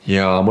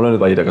ja mul on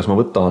nüüd valida, kas ma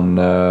võtan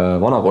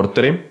vana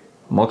korteri,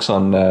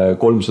 maksan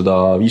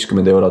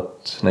 350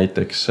 eurot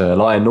näiteks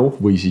laenu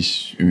või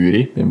siis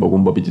üüri,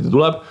 kumba pidi ta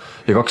tuleb,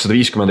 ja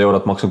 250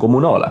 eurot maksan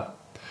kommunaale.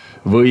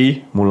 Või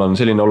mul on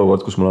selline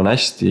olukord, kus mul on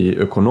hästi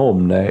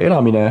ökonoomne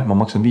elamine, ma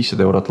maksan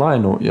 500 eurot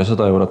laenu ja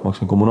 100 eurot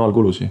maksan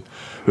kommunaalkulusi.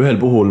 Ühel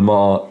puhul ma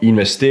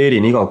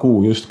investeerin iga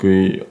kuu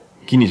justkui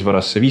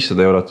kinnisvarasse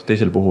 500 eurot,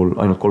 teisel puhul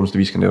ainult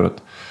 350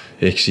 eurot.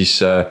 Ehk siis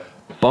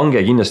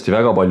pange kindlasti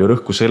väga palju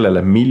rõhku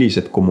sellele,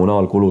 millised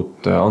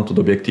kommunaalkulud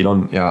antud objektil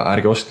on ja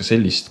ärge ostke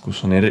sellist,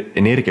 kus on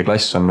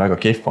energiaklass on väga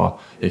kehva,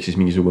 ehk siis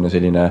mingisugune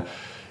selline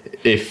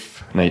F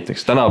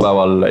näiteks.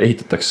 Tänapäeval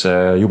ehitatakse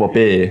juba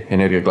B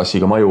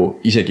energiaklassiga maju,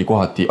 isegi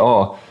kohati A.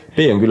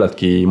 B on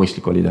küllaltki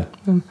mõistlik valida.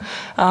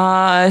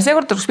 See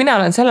korter, kus mina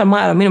olen, sellel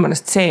majal on minu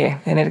mõnest C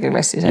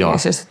energiaklassi,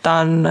 sest ta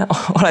on,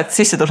 oled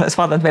sisse tulles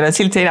vaadanud, meil on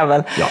silt seina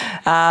peal.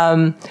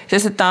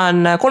 Sest ta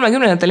on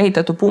 30-ndatel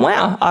ehitatud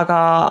puumaja,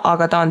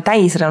 aga ta on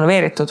täis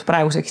renoveeritud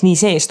praeguseks nii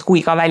seest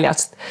kui ka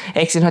väljast.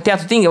 Ehk siis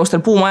teatud tingimustel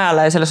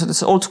puumajale selles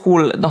suhtes old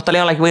school, tal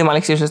ei olegi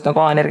võimalik sisuliselt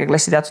nagu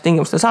energiaklassi teatud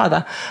tingimustel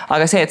saada,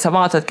 aga see, et sa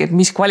vaatadki, et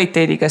mis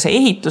kvaliteediga see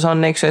ehitus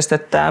on, sest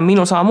et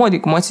minul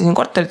samamoodi, kui ma otsisin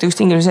korterit, üks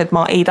tingimus see, et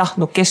ma ei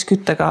tahtnud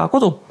keskküttega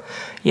kodu.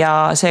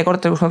 Ja see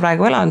korter, kus ma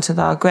praegu elan,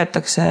 seda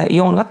köetakse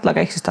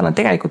ioon-katlaga, ehk siis tal on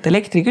tegelikult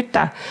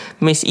elektriküte,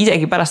 mis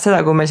isegi pärast seda,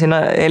 kui meil siin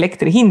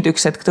elektri hind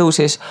üks hetk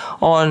tõusis,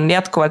 on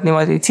jätkuvalt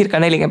niimoodi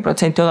circa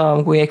 40%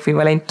 odavam, kui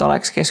ekvivalent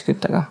oleks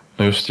keskküttega.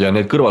 No just, ja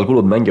need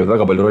kõrvalkulud mängivad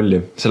väga palju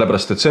rolli,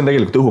 sellepärast, et see on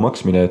tegelikult õhu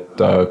maksmine,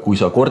 et kui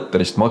sa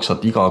korterist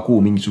maksad iga kuu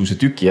mingisuguse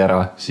tüki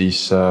ära,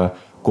 siis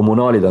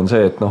kommunaalid on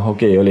see, et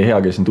okei, oli hea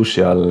käisin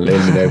duši all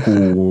eelmine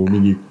kuu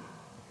mingi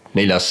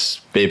 4.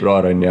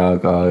 veebruar on ja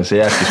aga see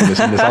jääbki sulle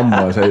sinna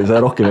samma, sa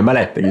rohkem ei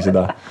mäletagi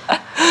seda.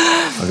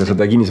 Aga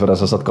seda kinnisvara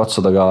sa saad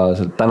katsuda ka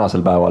tänasel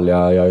päeval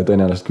ja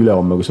tõenäoliselt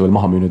ülehomme, kui sa veel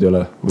maha müünud ei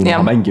ole või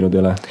maha mänginud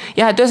ei ole.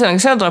 Jah, et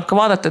ühesõnaga seda tuleb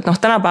ka vaadata,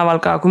 et tänapäeval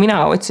ka, kui mina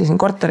otsisin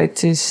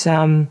korterit, siis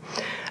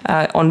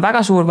on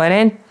väga suur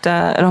variant,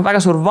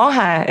 väga suur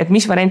vahe, et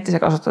mis varianti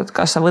sa kasutad,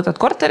 kas sa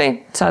võtad korteri,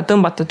 sa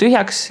tõmbad ta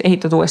tühjaks,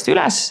 ehitad uuesti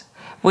üles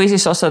või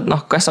siis ostad,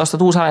 kas sa ostad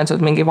uusarendused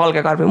mingi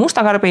valge karbi,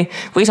 musta karbi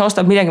või sa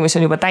ostad midagi, mis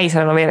on juba täis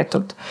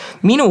renoveeritud.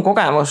 Minu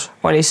kogemus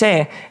oli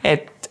see,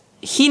 et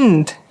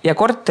hind ja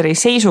korteri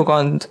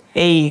seisukond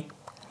ei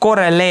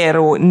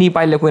korreleeru nii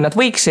palju, kui nad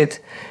võiksid.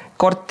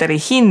 Korteri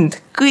hind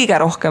kõige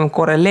rohkem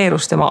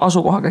korreleerus tema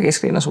asukohaga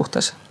kesklinna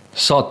suhtes.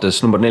 Saates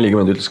number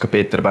 40 ütles ka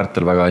Peeter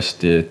Pärtel väga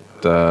hästi,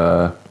 et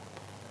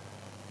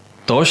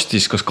ta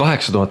ostis kas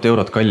 8000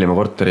 eurot kallima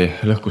korteri,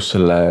 lõhkus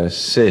selle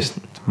seest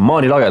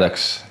maani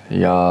lagedaks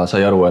ja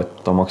sai aru,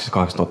 et ta maksis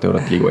 8000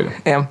 eurot liiga palju.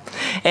 Jah,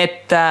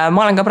 et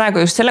ma olen ka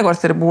praegu just selle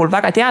korteri puhul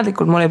väga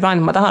teadlikult, mul oli plaan,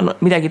 et ma tahan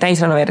midagi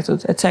täis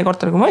renoveeritud, et see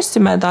korter, kui me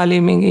ostsime, ta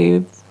oli mingi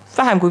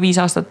vähem kui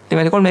 5 aastat,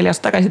 niimoodi 3-4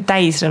 aastat tagasi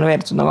täis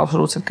renoveeritud nagu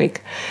absoluutselt kõik.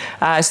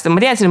 Sest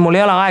ma teadsin, et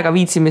mul ei ole aega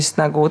viitsimist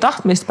nagu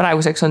tahtmist,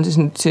 praeguseks on siis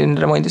nüüd siin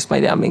remondist,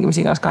 ma ei tea, mingi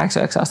mis iganes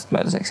 8-9 aastat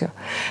möödas, eks ju.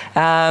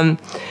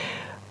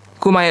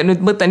 Kui ma nüüd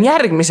mõtlen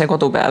järgmise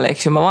kodu peale,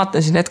 eks ju, ma vaatan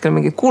siin hetkel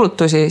mingeid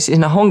kuulutusi,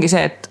 siis ongi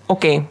see, et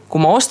okei,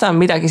 kui ma ostan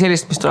midagi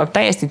sellist, mis tuleb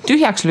täiesti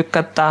tühjaks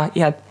lükata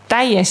ja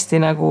täiesti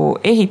nagu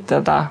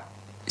ehitada,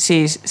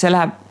 siis see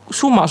läheb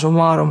summa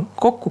summarum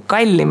kokku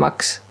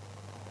kallimaks,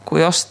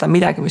 kui osta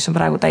midagi, mis on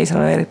praegu täis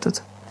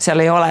renoveeritud.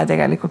 Seal ei ole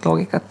tegelikult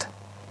loogikat.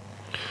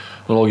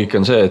 No loogika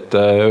on see, et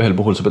ühel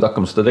puhul sa pead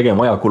hakkama seda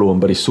tegema, ajakulu on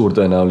päris suur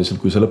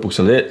tõenäoliselt, kui sa lõpuks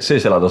seal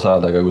sees elada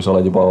saad, aga kui sa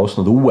oled juba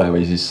ostnud uue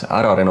või siis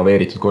ära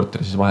renoveeritud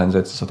korteri, siis vahe on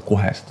see, et sa saad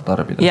kohe seda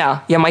tarbida.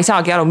 Ja ma ei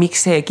saagi aru,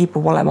 miks see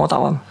kipub olema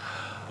odavam.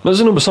 No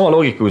see on umbes sama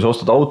loogika, kui sa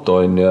ostad auto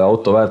ja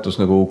auto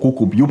väärtus nagu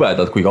kukub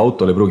jubedad, kuigi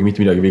autol ei pruugi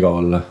mitte midagi viga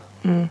olla.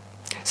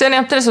 See on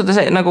jah, selles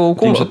suhtes nagu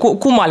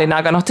kummaline,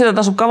 aga seda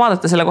tasub ka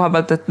vaadata selle koha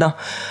pealt, et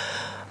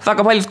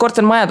väga paljud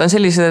kortermajad on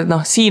sellised,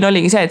 et siin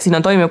oligi see, et siin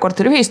on toimiv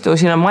korteriühistu,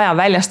 siin on maja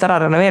väljast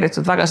ära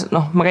renoveeritud, väga,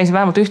 ma käisin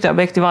vähemalt ühte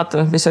objekti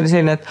vaatanud, mis oli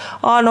selline, et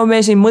me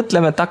siin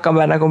mõtleme, et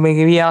hakkame nagu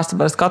mingi 5 aasta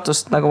pärast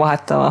katust nagu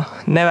vahetama.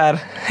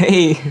 Never.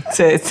 Ei,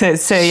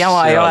 see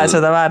jama ei ole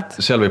seda väärt.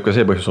 Seal võib ka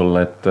see põhjus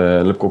olla, et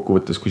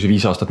lõppkokkuvõttes, kui see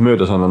 5 aastat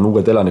möödas on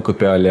uued elanikud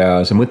peal ja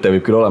see mõte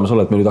võib küll olemas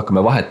olla, et me nüüd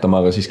hakkame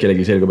vahetama, aga siis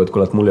kellegi selgub, et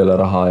kuule, et mul ei ole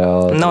raha ja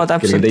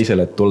kellegi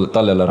teisele, et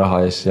tal ei ole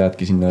raha ja siis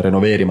jäädki sinna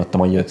renoveerimata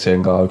majja, et see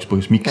on ka üks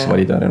põhjus, miks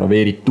valida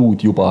renoveeritud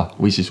juba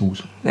või siis uus.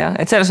 Ja,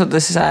 et selles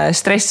suhtes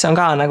stress on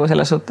ka nagu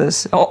selles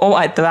suhtes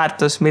omaette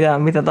väärtus,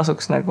 mida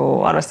tasuks nagu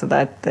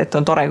arvestada, et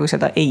on tore, kui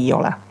seda ei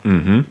ole.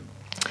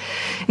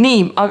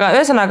 Nii, aga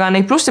ühesõnaga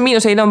neid plusse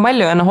miinuseid on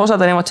palju ja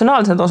osad on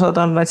emotsionaalsed,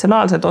 osad on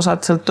ratsionaalsed,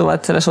 osad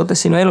sõltuvad selles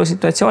suhtes sinu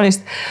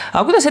elusituatsioonist.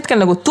 Aga kuidas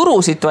hetkel nagu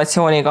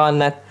turusituatsiooniga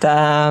on, et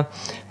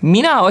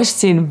mina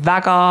ostsin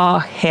väga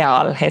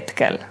heal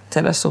hetkel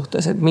selles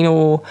suhtes, et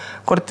minu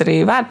korteri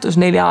väärtus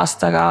 4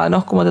 aastaga,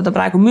 kui ma teda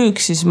praegu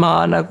müüks, siis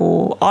ma nagu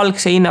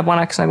algse hinna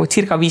paneks nagu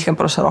circa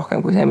 50%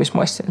 rohkem kui see, mis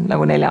ma ostsin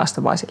nagu 4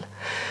 aasta baasil.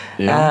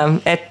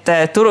 Et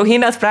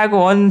turuhinnad praegu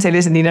on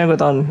sellised nii nagu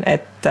ta on,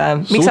 et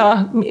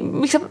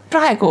miks sa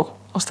praegu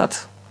ostad?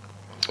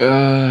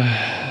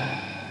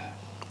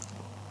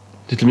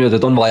 Ütleme nüüd,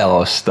 et on vaja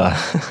osta.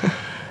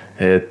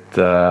 Et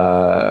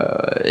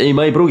ei,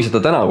 ma ei pruugi seda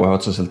täna kohe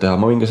otseselt teha,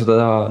 ma võin ka seda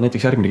teha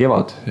näiteks järgmine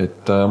kevad,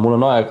 et mul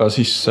on aega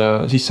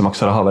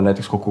sissemaksa raha veel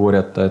näiteks kokku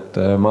korjata, et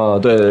ma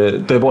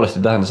tõepoolest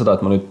ei tähenda seda,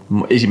 et ma nüüd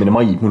 1.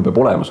 mai, mul peab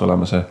olemas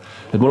olema see,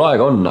 et mul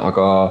aega on,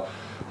 aga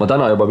ma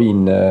täna juba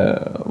viin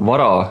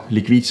vara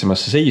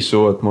likviidsemasse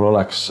seisu, et mul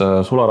oleks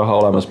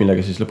sularaha olemas, millega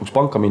siis lõpuks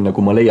panka minna,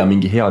 kui ma leian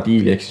mingi hea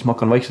diili, ehk siis ma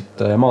hakkan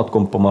vaikselt maad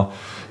kompama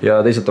ja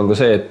teisalt on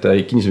ka see, et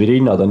kinnisvara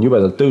hinnad on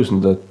jubedalt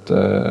tõusnud, et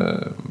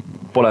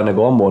pole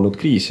nagu ammu olnud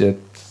kriisi,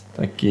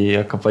 et äkki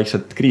hakkab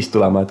vaikselt kriis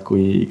tulema, et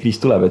kui kriis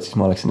tuleb, et siis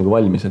ma oleksin nagu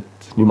valmis,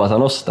 et nüüd ma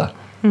saan osta.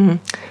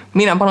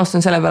 Mina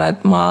panustan selle peale,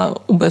 et ma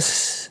umbes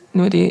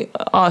niimoodi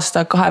 1-2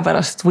 aasta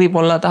pärast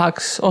võib-olla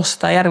tahaks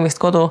osta järgmist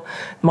kodu.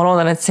 Ma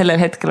loodan, et sellel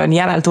hetkel on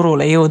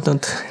järelturule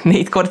jõudnud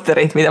neid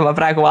kortereid, mida ma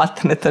praegu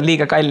vaatan, et on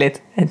liiga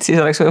kallid, et siis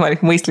oleks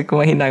võimalik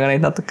mõistlikuma hinnaga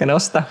neid natukene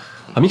osta.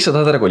 Aga miks sa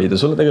tahad ära kolida?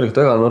 Sul on tegelikult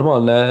väga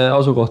normaalne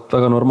asukoht,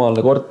 väga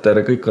normaalne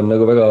korter, kõik on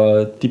nagu väga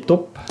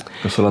tipp-topp.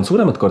 Kas sul on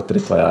suuremat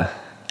korterit vaja?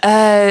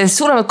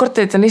 Suuremat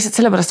korterit on lihtsalt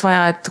sellepärast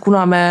vaja, et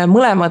kuna me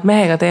mõlemad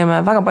mehega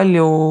teeme väga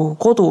palju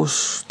kodus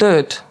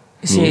tööd,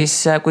 siis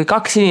kui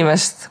 2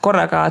 inimest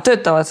korraga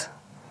töötavad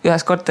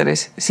ühes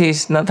korteris,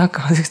 siis nad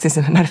hakkavad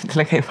üksteisele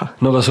närvidele käima.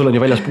 No aga sul on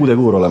ju väljas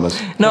puudekuur olemas.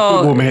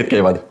 Kuhu mehed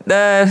käivad?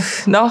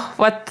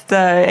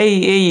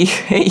 Ei.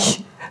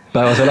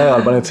 Päevasel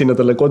ajal paned sinna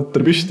talle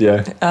kontor püsti ja?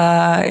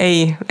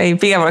 Ei,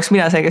 pigem oleks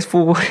mina see, kes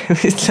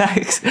puukurimist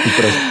läheks.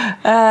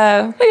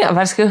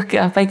 Värske õhk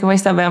ja päike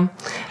paistab ja.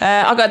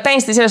 Aga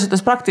täiesti selles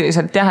suhtes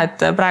praktiliselt jah,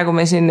 et praegu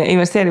me siin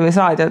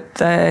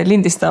investeerimisraadiot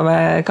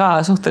lindistame ka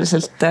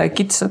suhteliselt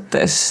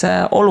kitsates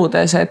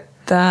oludes,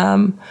 et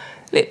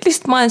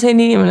lihtsalt ma olen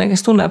selline inimene,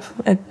 kes tunneb,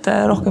 et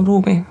rohkem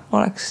ruumi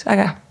oleks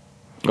äge.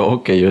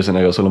 Okei,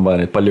 ühesõnaga, sul on vaja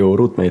neid palju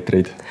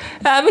ruutmeetreid?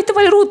 Mitte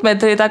palju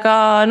ruutmeetreid, aga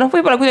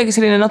võib-olla kuidagi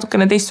selline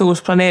natukene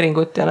teistsugust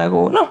planeeringut ja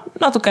nagu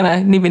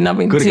natukene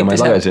nibin-nabin. Kõrgemaid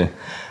lagesi?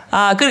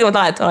 Kõrgemad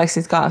laed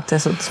oleksid ka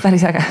selles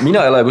päris äge.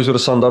 Mina ei ole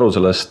kusjuures saanud aru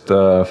sellest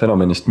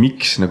fenomenist,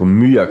 miks nagu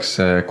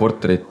müüakse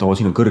korterit,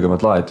 siin on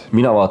kõrgemad laed.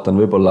 Mina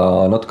vaatan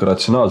võib-olla natuke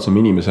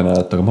ratsionaalsem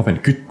inimesena, et aga ma pean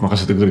kütma ka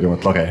seda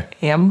kõrgemat lage.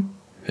 Jah.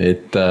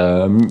 Et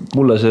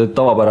mulle see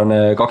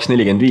tavapärane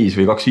 245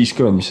 või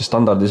 250, mis see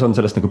standardis on,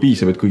 sellest nagu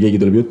piisab, et kui keegi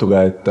tuleb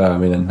jutuga, et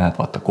meil on, näed,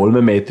 vaata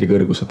 3 meetri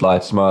kõrgused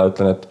laed, siis ma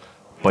ütlen, et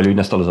palju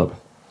hinnast alla saab.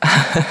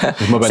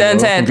 See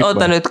on see, et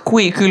oota nüüd,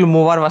 kui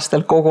külmu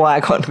varvastel kogu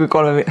aeg on, kui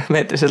 3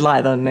 meetrised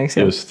laed on,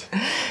 eks ju. Just.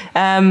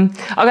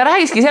 Aga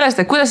räägiski sellest,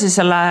 et kuidas siis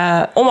selle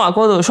oma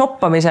kodu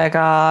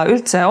shoppamisega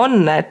üldse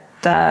on,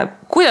 et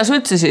kuidas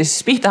üldse siis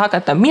pihta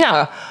hakata.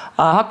 Mina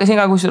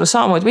hakkasin ka kusjuures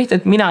samamoodi pihta,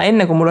 et mina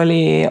enne, kui mul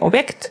oli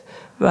objekt,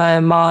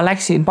 ma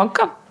läksin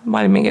panka ma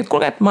olin mingi, et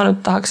kuulge, et ma nüüd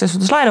tahaks selles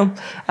suhtes laenu.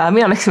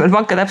 Mina läksin veel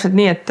panka täpselt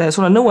nii, et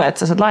sul on nõue, et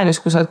sa saad laenu,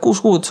 kui sa oled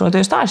 6 kuud, sul on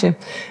tööstaaži.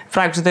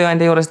 Praeguse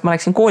tööandja juures, et ma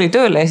läksin kooli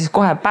tööle ja siis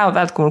kohe päeva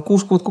pealt, kui mul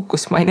 6 kuud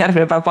kukkus, ma olin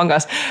järgmine päev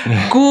pangas.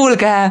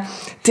 Kuulge,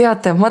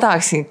 teate, ma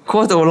tahaksin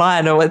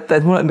kodulaenu võtta,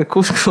 et mul on nüüd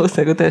 6 kuud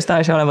nagu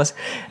tööstaaži olemas.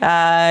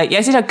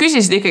 Ja siis nad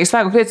küsisid ikkagi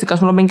väga konkreetselt,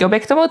 kas mul on mingi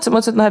objekt. Ma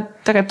mõtlesin, et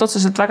tegelikult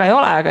otseselt väga ei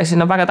ole, aga siis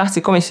nad väga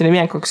tahtsid komisjoni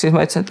minekuks, siis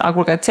ma ütlesin, et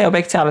kuulge, et see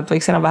objekt seal, et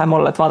võiks enam-vähem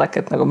olla, et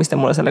vaadake, et nagu, mis te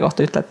mulle selle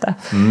kohta ütlete.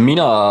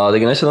 Mina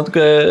tegin asja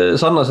natuke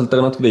sarnaselt,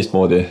 aga natuke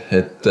teistmoodi,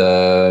 et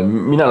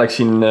mina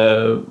läksin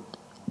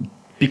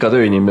pika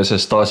tööinimese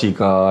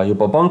staažiga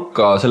juba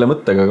panka selle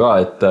mõttega ka,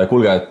 et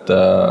kuulge, et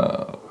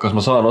kas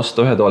ma saan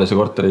osta ühetoalise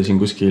korteri siin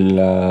kuskil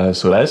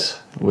Sõles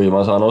või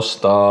ma saan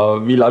osta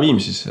Villa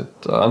Viimsis,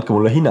 et andke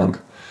mulle hinnang.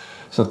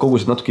 Siis nad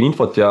kogusid natuke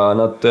infot ja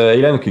nad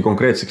ei läinudki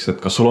konkreetseks, et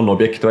kas sul on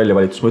objekt välja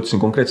valitud. Ma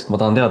ütlesin konkreetselt, ma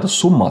tahan teada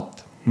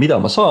summat, mida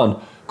ma saan.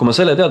 Kui ma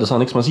selle teada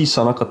saan, eks ma siis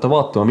saan hakata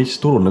vaatama, mis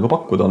turul nagu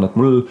pakkuda on. Et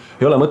mul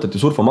ei ole mõtet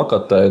ju surfama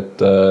hakata,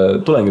 et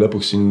tulengi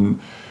lõpuks siin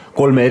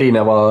 3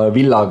 erineva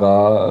villaga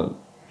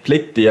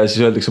letti ja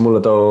siis öeldakse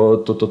mulle,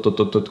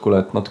 et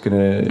kuule, et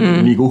natukene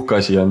liiga uhke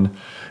asi on.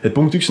 Et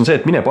punkt 1 on see,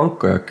 et mine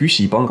panka ja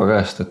küsi panga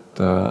käest,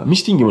 et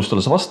mis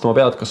tingimustele sa vastama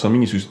pead, kas on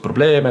mingisuguseid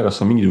probleeme, kas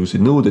on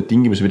mingisuguseid nõuded,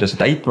 tingimusi, mida sa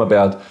täitma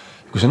pead.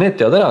 Kui sa need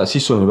tead ära,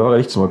 siis sul on väga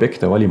lihtsam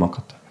objekte valima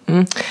hakata.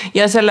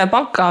 Ja selle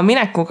panka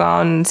minekuga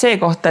on see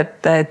koht,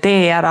 et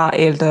tee ära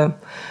eeltöö.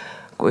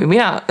 Kui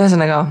mina,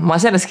 ühesõnaga, ma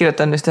sellest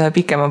kirjutan just ühe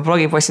pikema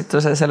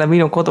blogipostituse selle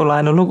minu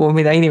kodulaenu lugu,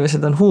 mida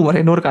inimesed on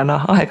huumorinurgana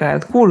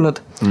aeg-ajalt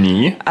kuulnud.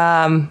 Nii.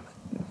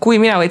 Kui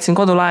mina võtsin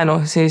kodulaenu,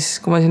 siis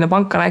kui ma sinna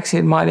panka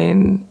läksin, ma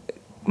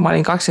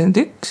olin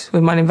 21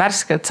 või ma olin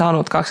värskelt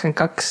saanud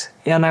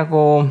 22 ja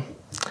nagu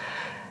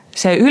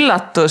see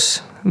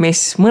üllatus,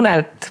 mis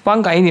mõnelt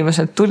panga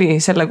inimeselt tuli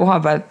selle koha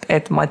pealt,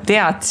 et ma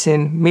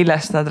teadsin,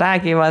 millest nad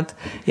räägivad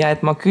ja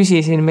et ma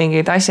küsisin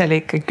mingeid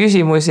asjalikke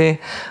küsimusi,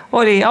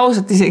 oli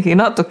ausalt isegi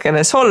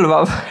natukene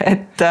solvav,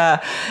 et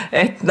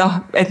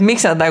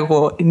miks nad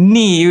nagu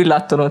nii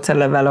üllatunud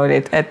selle peale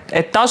olid,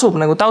 et tasub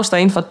nagu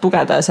taustainfot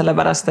lugeda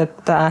sellepärast,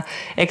 et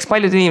eks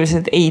paljud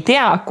inimesed ei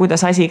tea,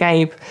 kuidas asi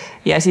käib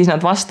ja siis nad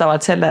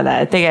vastavad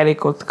sellele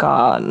tegelikult ka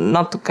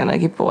natukene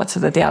kipuvad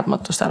seda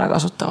teadmatust ära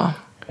kasutama.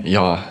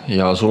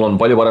 Ja sul on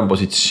palju parem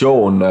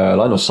positsioon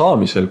laenu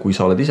saamisel, kui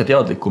sa oled ise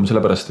teadlikum,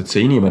 sellepärast et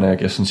see inimene,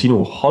 kes on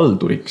sinu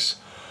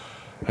halduriks,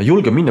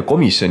 julgeb minna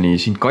komisjoni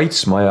sind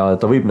kaitsma ja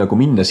ta võib nagu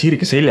minna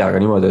sirge seljaga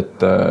niimoodi,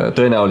 et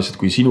tõenäoliselt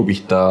kui sinu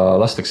pihta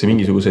lastakse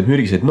mingisuguseid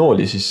mürgiseid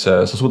nooli, siis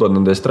sa suudad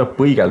nende eest ära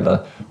põigelda,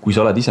 kui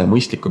sa oled ise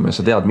mõistlikum ja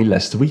sa tead, mille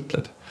eest sa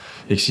võitled.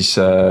 Ehk siis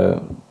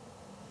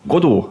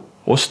kodu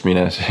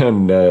ostmine,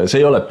 see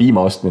ei ole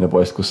piima ostmine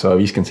poest, kus sa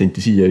 50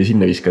 senti siia ja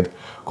sinna viskad.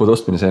 Kodu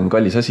ostmine, see on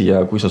kallis asi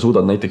ja kui sa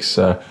suudad näiteks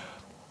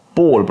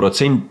pool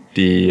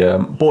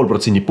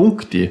protsendi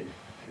punkti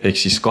ehk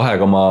siis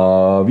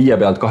 2,5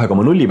 pealt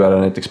 2,0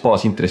 peale näiteks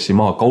baasintressi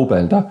maha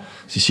kaubelda,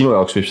 siis sinu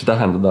jaoks võib see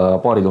tähendada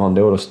paari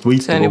tuhande eurost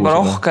võitu. See on juba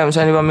rohkem,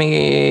 see on juba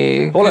mingi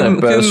 10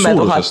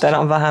 000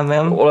 enam vähem.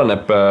 Ja.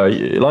 Oleneb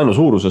laenu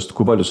suurusest,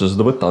 kui palju sa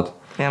seda võtad.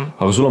 Ja.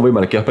 Aga sul on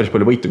võimalik päris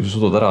palju võita, kui sa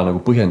suudad ära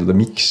nagu põhjendada,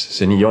 miks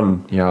see nii on.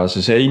 Ja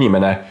see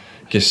inimene,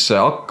 kes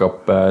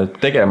hakkab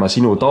tegema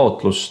sinu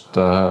taotlust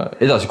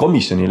edasi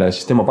komisjonile,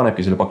 siis tema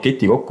panebki selle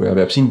paketi kokku ja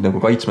peab sind nagu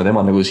kaitsma,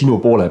 tema nagu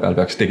sinu poole peal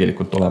peaks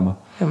tegelikult olema.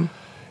 Ja.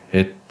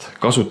 Et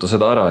kasuta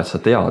seda ära, et sa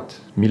tead,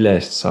 mille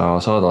eest sa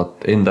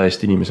saadad enda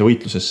eest inimese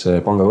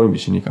võitlusesse panga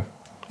komisjoniga.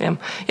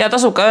 Ja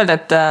tasub ka öelda,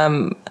 et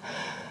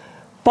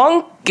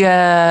pank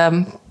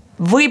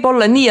võib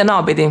olla nii ja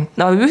naapidi.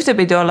 No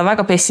ühtepidi olla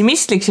väga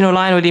pessimistlik sinu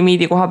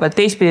laenulimiidi koha pealt,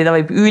 teistpidi ta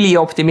võib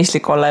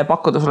ülioptimistlik olla ja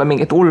pakkuda sulle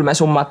mingit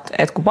ulmesummat.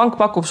 Et kui pank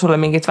pakub sulle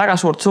mingit väga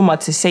suurt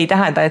summat, siis see ei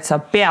tähenda, et sa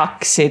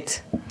peaksid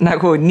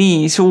nagu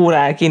nii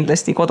suure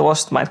kindlasti kodu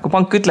ostma. Et kui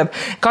pank ütleb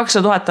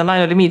 200 000 on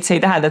laenulimiid, see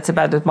ei tähenda, et sa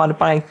pead, et ma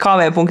panen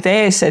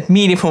kv.es, et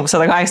miinimum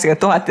 180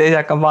 000 ja siis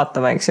hakkam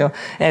vaatama, eks ju.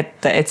 Et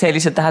see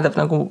lihtsalt tähendab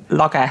nagu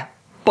lage.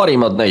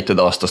 Parimad näited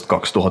aastast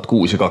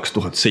 2006 ja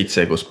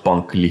 2007, kus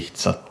pank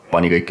lihtsalt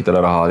pani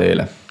kõikidele raha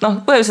teele.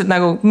 Põhimõtteliselt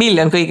nagu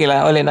miljon kõigile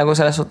oli nagu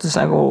selles suhtes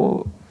nagu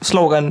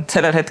slogan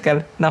sellel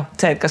hetkel.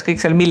 See, et kas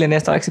kõik selle miljoni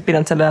eest oleksid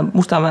pidanud selle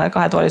Mustamäe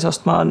 2-toalise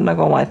ostma on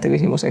nagu omaette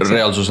küsimus.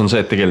 Reaalsus on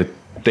see, et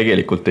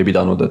tegelikult ei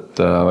pidanud,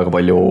 et väga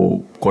palju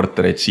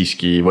kortereid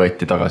siiski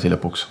võeti tagasi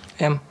lõpuks.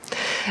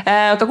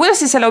 Aga kuidas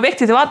siis selle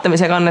objektide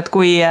vaatamisega on, et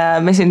kui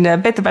me siin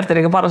Peeter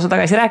Pärteriga paar osa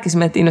tagasi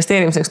rääkisime, et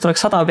investeerimiseks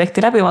tuleks 100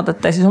 objekti läbi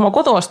vaadata ja siis oma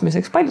kodu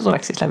ostmiseks palju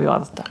tuleks siis läbi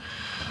vaadata?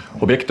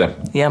 Objekte?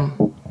 Jah.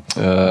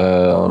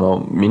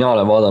 Mina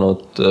olen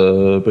vaadanud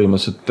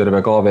põhimõtteliselt terve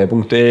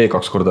kv.ee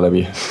 2 korda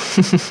läbi.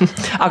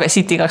 Aga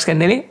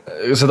City24?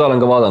 Seda olen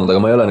ka vaadanud,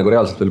 aga ma ei ole nagu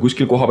reaalselt veel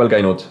kuskil koha peal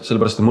käinud,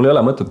 sellepärast, et mul ei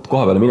ole mõtet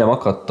koha peale minema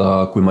hakata,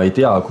 kui ma ei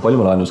tea, kui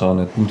palju ma laenu saan.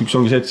 Et punkt 1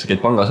 ongi see, et sa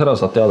käid pangas ära,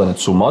 saad teada need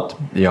summad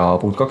ja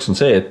punkt 2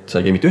 on see, et sa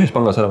ei käi mitte ühes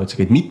pangas ära, vaid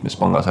sa käid mitmes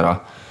pangas ära.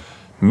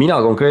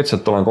 Mina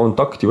konkreetselt olen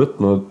kontakti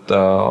võtnud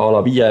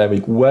ala 5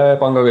 või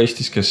 6 pangaga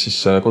Eestis, kes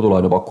siis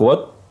kodulaenu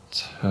pakuvad.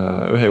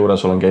 Ühe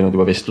juures olen käinud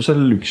juba vestlusel,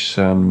 üks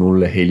on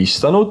mulle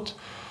helistanud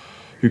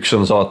üks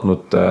on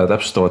saatnud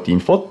täpsustavat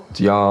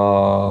infot ja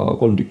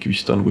 3 tükki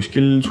vist on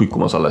kuskil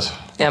suikumas alles.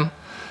 Jah.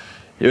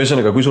 Ja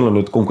ühesõnaga, kui sul on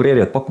nüüd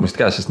konkureerijad pakkumist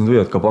käes, sest need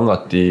võivad ka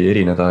pangati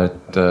erineda,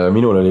 et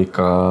minul oli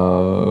ikka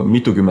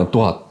mitukümmend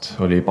tuhat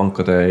oli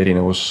pankade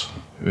erinevus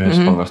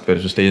ühest pangast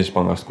versus teisest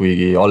pangast,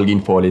 kuigi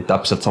alginfo oli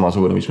täpselt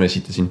samasugune, mis ma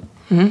esitasin.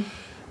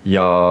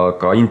 Ja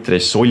ka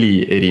intress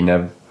oli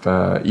erinev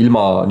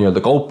ilma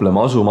nii-öelda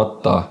kauplema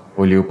asumata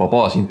oli juba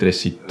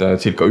baasintressid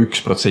circa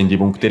 1%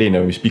 punkt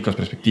erinev, mis pikas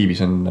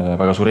perspektiivis on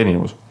väga suur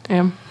erinevus.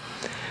 Jah.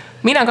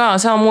 Mina ka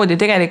samamoodi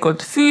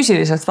tegelikult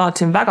füüsiliselt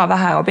vaatasin väga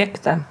vähe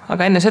objekte,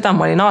 aga enne seda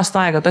ma olin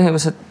aasta aega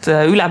tõenäoliselt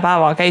üle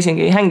päeva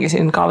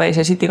hängisin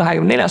KVS ja City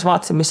 24,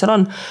 vaatasin, mis seal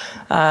on,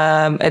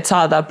 et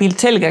saada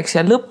pilt selgeks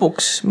ja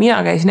lõpuks mina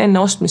käisin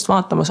enne ostmist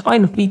vaatamas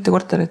ainult 5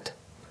 korterit.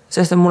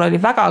 Sest mul oli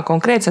väga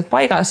konkreetselt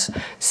paigas,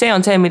 see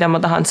on see, mida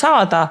ma tahan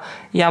saada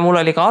ja mul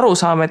oli ka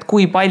arusaam, et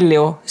kui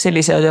palju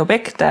selliseid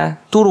objekte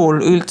turul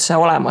üldse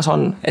olemas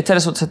on. Et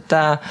selles suhtes, et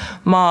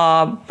ma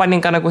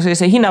panin ka nagu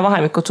sellise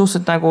hinnavahemikud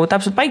suhteliselt nagu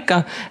täpselt paika,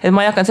 et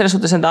ma ei hakanud selles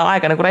suhtes enda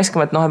aega nagu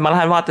raiskama, et et ma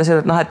lähen vaatan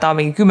seda, et ta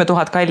on mingi 10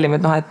 000 kallim,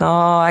 et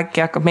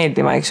äkki hakkab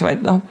meeldima, eks ju,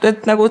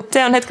 et nagu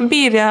see on hetkel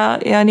piir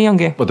ja nii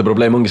ongi. Vaata,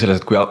 probleem ongi selles,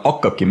 et kui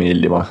hakkabki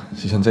meeldima,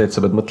 siis on see, et sa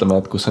pead mõtlema,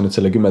 et kus sa nüüd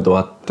selle 10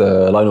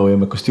 000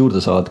 laenuvõimekust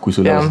juurde saad, kui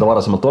sul on seda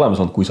varasemalt olemas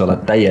olnud, kui sa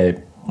oled täie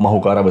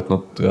mahuga ära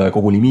võtnud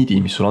kogu limiidi,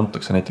 mis sul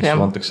antakse, näiteks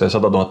sul antakse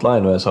 100 000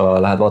 laenu ja sa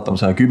lähed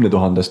vaatama 110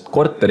 000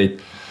 korterit,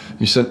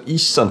 mis on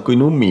issand kui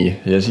nummi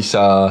ja siis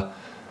sa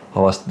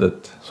avastad,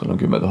 et sul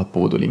on 10 000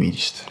 puudu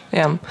limiidist.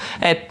 Jah,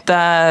 et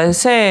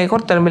see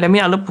korter, mille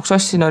mina lõpuks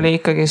ostsin, oli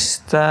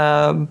ikkagist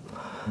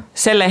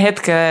selle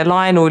hetke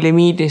laenu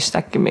limiidist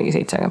äkki mingi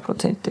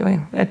 70% või,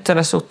 et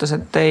selles suhtes,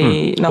 et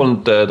ei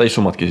polnud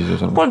täissummatki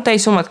siis polnud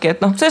täissummatki,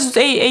 et selles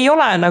suhtes ei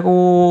ole nagu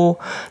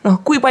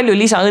kui palju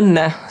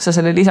lisaõnne sa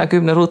selle lisa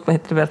 10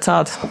 ruutmeetri pealt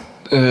saad.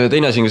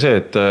 Teine asi on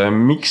see, et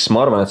miks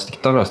ma arvan, et sa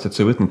tegid tagasi, et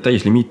sa ei võtnud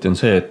täislimiiti on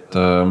see, et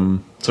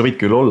sa võid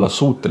küll olla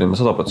suuteline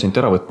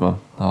 100% ära võtma,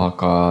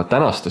 aga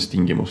tänastes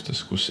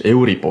tingimustes, kus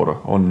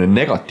Euribor on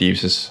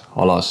negatiivses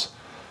alas,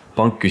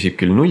 pank küsib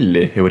küll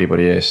 0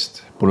 Euribori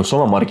eest, pluss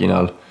oma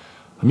marginaal.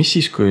 Mis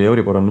siis, kui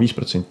Euribor on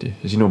 5%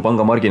 ja sinu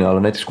panga marginaal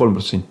on näiteks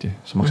 3%,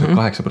 sa maksad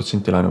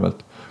 8% laenu pealt.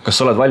 Kas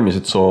sa oled valmis,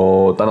 et su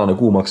tänane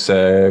kuumakse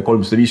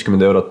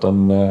 350 eurot on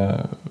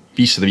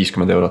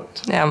 550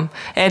 eurot? Jah,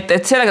 et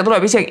sellega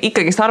tuleb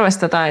ikkagist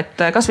arvestada, et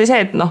kas või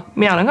see, et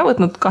mina olen ka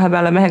võtnud 2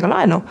 peale mehega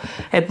laenu,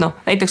 et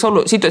näiteks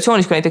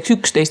situatsioonis, kui näiteks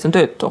 11 on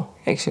töötu,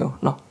 eks ju,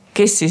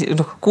 kes siis,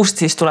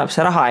 kust siis tuleb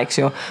see raha, eks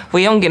ju,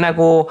 või ongi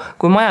nagu,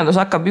 kui majandus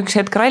hakkab üks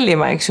hetk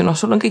rallima, eks ju,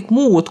 sul on kõik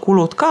muud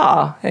kulud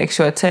ka, eks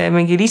ju, et see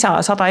mingi lisa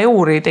 100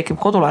 euri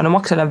tekib kodulaenu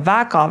maksele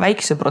väga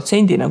väikse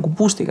protsendi nagu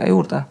boostiga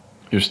juurde.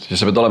 Just, ja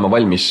sa pead olema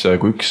valmis,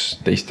 kui üks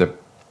teist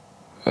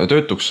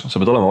töötuks, sa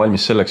pead olema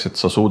valmis selleks, et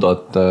sa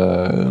suudad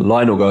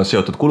laenuga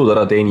seotud kulud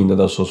ära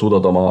teenindada, sa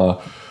suudad oma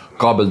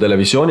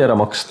kaabeltelevisiooni ära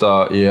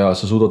maksta ja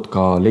sa suudad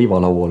ka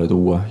leiva lauale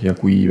tuua ja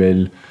kui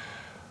veel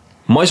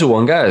masu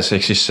on käes,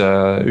 ehk siis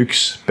üks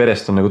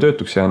perest on nagu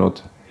töötuks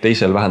jäänud,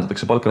 teisel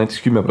vähendatakse palka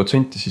näiteks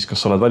 10%, siis kas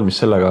sa oled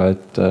valmis sellega,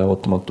 et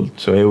ootamatult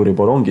see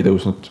Euribor ongi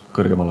tõusnud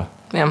kõrgemale?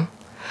 Jah.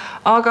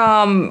 Aga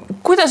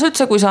kuidas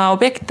üldse, kui sa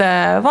objekte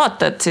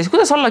vaatad, siis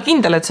kuidas olla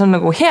kindel, et see on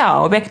nagu hea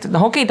objekt, et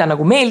okei, ta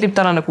nagu meeldib,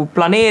 tal on nagu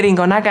planeering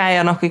on äge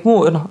ja kõik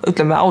muu,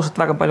 ütleme ausalt,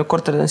 väga palju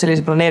korterid on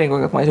sellise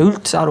planeeringuga, et ma ei saa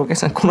üldse aru,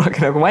 kes nad kunagi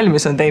nagu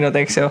valmis on teinud,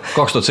 eks ju.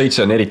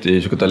 2007 on eriti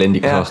niisugune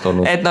talendikas aasta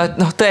olnud. Et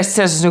tõesti,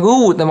 selles on nagu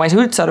õudne, ma ei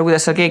saa üldse aru,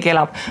 kuidas seal keegi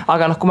elab,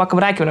 aga kui me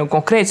hakkame rääkima nagu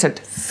konkreetselt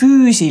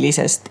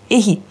füüsilisest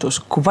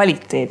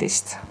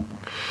ehituskvaliteedist.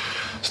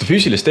 Seda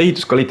füüsilist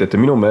ehituskvaliteeti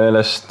minu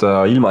meelest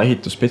ilma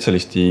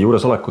ehitusspetsialisti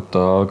juures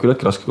olekuta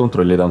küllaltki raske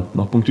kontrollida.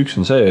 Punkt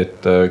 1 on see,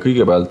 et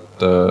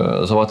kõigepealt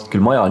sa vaatad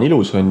küll maja on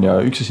ilus on ja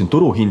üks asi on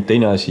turuhind,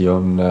 teine asi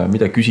on,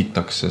 mida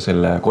küsitakse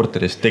selle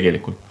korteri eest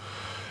tegelikult.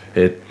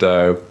 Et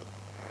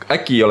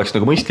äkki oleks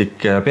nagu mõistlik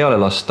peale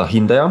lasta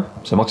hindaja,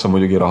 see maksab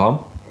muidugi raha,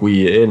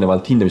 kui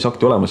eelnevalt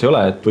hindamisakti olemas ei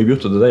ole, et võib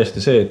juhtuda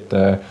täiesti see, et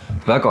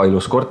väga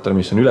ilus korter,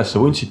 mis on üles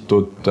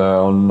vuntsitud,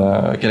 on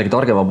kellegi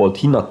targema poolt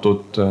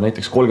hinnatud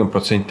näiteks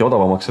 30%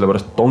 odavamaks,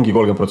 sellepärast ongi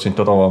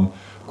 30% odavam,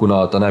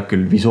 kuna ta näeb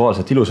küll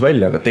visuaalselt ilus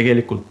välja, aga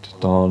tegelikult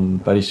ta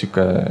on päris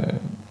süke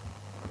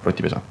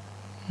rotipesa.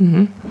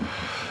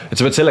 Et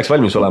sa pead selleks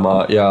valmis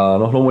olema ja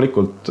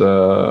loomulikult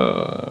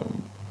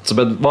sa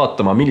pead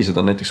vaatama, millised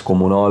on näiteks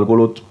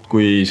kommunaalkulud.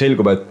 Kui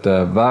selgub, et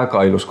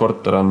väga ilus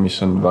korter on, mis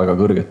on väga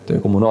kõrgete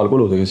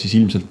kommunaalkuludega, siis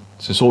ilmselt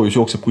see soojus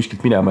jookseb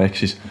kuskilt minema, ehk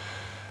siis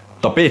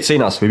tapeet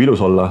seinas võib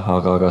ilus olla,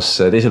 aga kas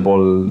teisel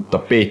pool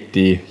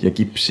tapeeti ja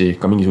kipsi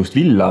ka mingisugust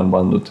villa on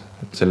pandud,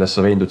 et sellest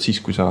sa veendud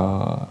siis, kui sa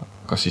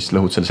kas siis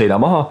lõhud selle seina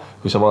maha,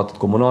 kui sa vaatad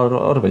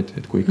kommunaalarveid,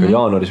 et kui ikka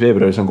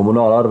jaanuaris-veebruaris on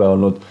kommunaalarve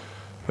olnud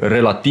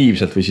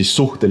relatiivselt või siis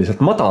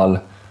suhteliselt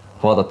madal,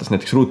 vaadates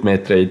näiteks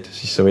ruutmeetreid,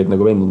 siis sa võid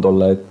nagu vendunud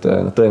olla, et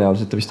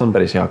tõenäoliselt vist on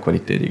päris hea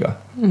kvaliteediga.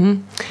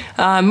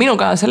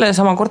 Minuga selle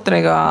sama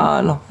korteriga,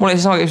 mul oli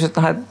see sama küsimus,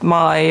 et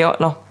ma ei,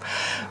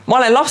 ma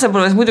olen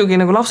lapsepõlves muidugi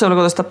nagu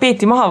lapsepõlvekodus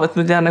tapeeti maha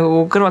võtnud ja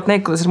nagu kõrvalt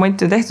näid, kuidas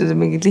remonti on tehtud ja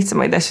mingeid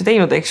lihtsamaid asju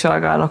teinud, eks ju,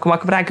 aga kui ma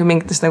hakkab rääkima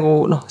mingitest nagu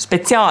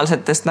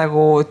spetsiaalsetest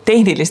nagu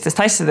tehnilistest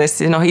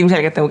asjadest, siis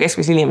ilmselgelt nagu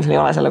keskmisel inimesel ei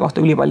ole selle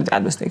kohta ülipalju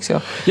teadmist, eks ju.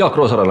 Jaak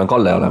Roosaarel on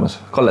Kalle olemas.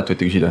 Kallet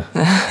võite küsida.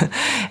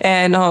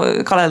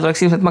 Kallel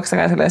tuleks ilmselt maksta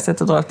ka selle eest,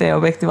 et ta tuleb teie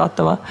objekti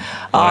vaatama.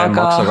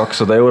 Maksa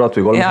 200 eurot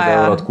või 300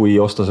 eurot, kui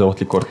osta see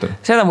ohtlik korter.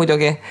 Seda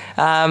muidugi.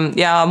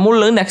 Ja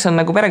mul õnneks on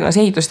nagu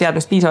perekonnas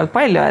ehitusteadmist piisavalt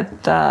palju,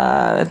 et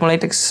mul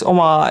näiteks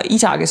oma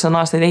isa, kes on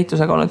aastaid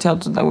ehitusega olnud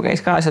seotud, nagu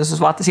käis ka selles,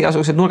 vaatas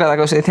igasuguseid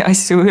nurgatagused ja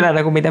asju üle,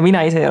 nagu mida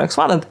mina ise ei oleks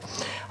vaadanud.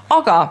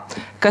 Aga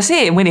ka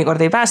see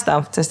mõnikord ei päästa,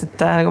 sest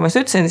et nagu ma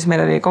just ütlesin, siis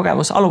meil oli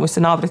kogemus alumiste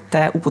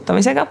naabrite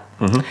uputamisega.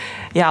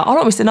 Ja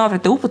alumiste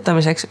naabrite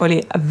uputamiseks oli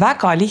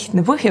väga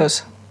lihtne põhjus.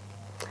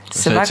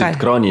 Sa jätsid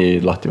kraani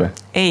lahti või?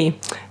 Ei,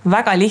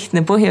 väga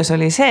lihtne põhjus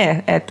oli see,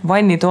 et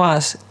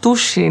vannitoas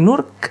duši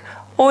nurk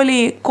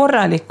oli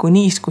korraliku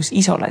niiskus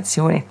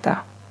isolatsioonita.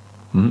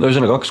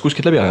 Ühesõnaga hakkas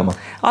kuskilt läbi ajama.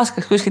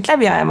 Hakkas kuskilt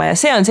läbi ajama ja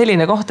see on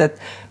selline koht, et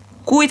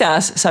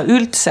kuidas sa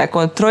üldse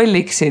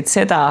kontrolliksid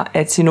seda,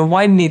 et sinu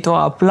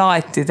vannitoa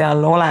plaatide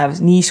all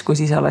olev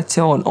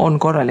niiskusisolatsioon on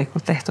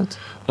korralikult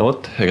tehtud? No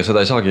võt, ega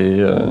seda ei saagi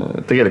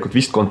tegelikult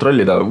vist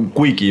kontrollida,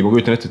 kuigi ma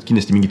kujutan ette, et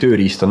kindlasti mingi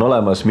tööriist on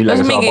olemas, millega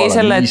saab mingi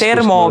selle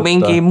termo,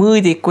 mingi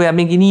mõõdiku ja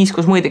mingi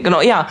niiskusmõõdiku. No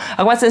jaa,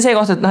 aga vaat see on see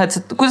koht,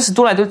 et kuidas sa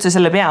tuled üldse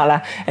selle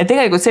peale. Et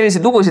tegelikult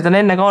sellised lugusid on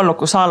enne ka olnud,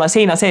 kus saala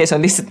seina sees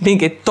on lihtsalt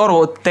mingid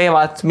torud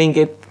teevad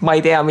mingid, ma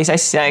ei tea, mis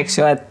asja, eks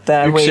ju.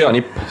 Üks hea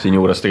nipp siin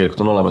juures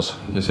tegelikult on olemas.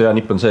 Ja see hea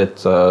nipp on see,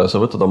 et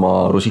sa võtad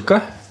oma rusika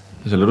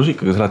ja selle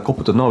rusikaga sa lähed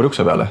koputad naabri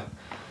ukse peale.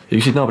 Ja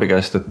küsid naabri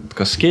käest, et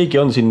kas keegi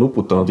on siin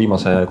uputanud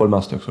viimase 3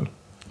 aasta jooksul.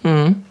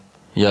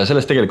 Ja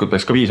sellest tegelikult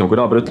peaks ka piisama, kui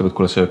naaber ütleb, et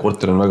kuule, see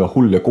korter on väga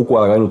hull ja kogu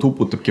aeg ainult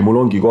uputabki,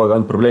 mul ongi kogu aeg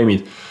ainult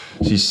probleemid,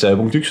 siis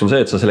punkt 1 on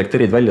see, et sa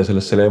selekteerid välja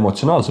selle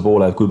emotsionaalse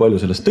poole, et kui palju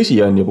sellest tõsi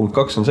on, ja punkt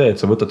 2 on see,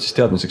 et sa võtad siis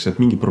teadmiseks,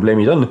 et mingid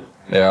probleemid on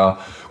ja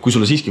kui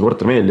sulle siiski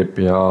korter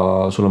meeldib ja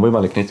sul on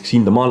võimalik näiteks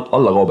hinda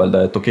alla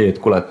kaubelda, et okei, et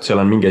kuule, et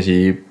seal on mingi asi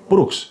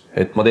puruks,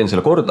 et ma teen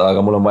selle korda,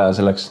 aga mul on vaja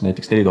selleks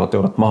näiteks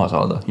 4000 eurot maha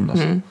saada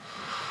hinnas.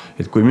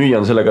 Et kui müüja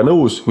on sellega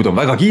nõus, kui ta on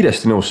väga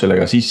kiiresti nõus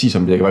sellega, siis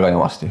on midagi väga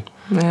jamasti.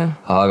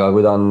 Aga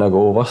kui ta on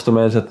nagu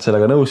vastumeelselt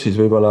sellega nõus, siis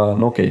võib-olla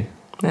okei.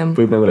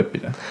 Võib nagu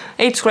leppida.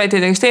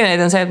 Ehituskvaliteedi üks teine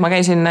on see, et ma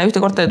käisin ühte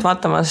korterit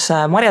vaatamas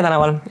Marja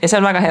tänaval ja see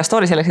on väga hea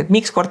story selleks, et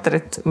miks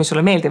korterit, mis sulle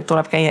meeldib,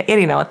 tuleb käia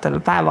erinevatel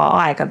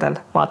päevaaegadel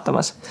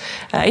vaatamas.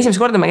 Esimese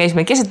korda me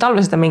käisime keset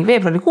talve seda mingi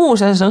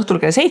veebruarikuus ja see on õhtul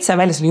kell 7,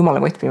 väljas oli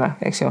jumala kottpime,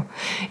 eks ju.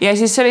 Ja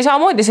siis oli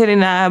samamoodi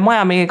selline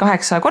maja mingi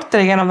 8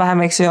 korteriga enam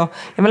vähem, eks ju.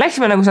 Ja me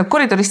läksime nagu sealt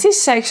koridorist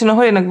sisse, eks ju,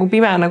 oli nagu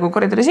pime nagu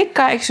koridoris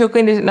ikka, eks ju,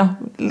 kõndis,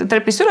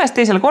 trepist üles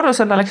teisele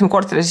korrusele, läksime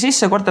korterisse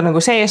sisse, korter nagu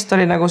seest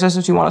oli nagu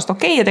selles jumalast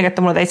okei ja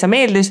tegelikult mulle täitsa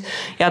meeldis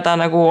ja ta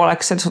nagu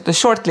oleks selles suhtes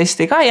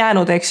shortlisti ka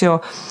jäänud, eks ju.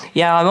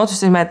 Ja me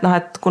otsustasime,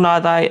 et kuna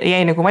ta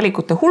jäi nagu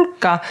valikute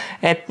hulka,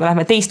 et me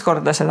lähme teist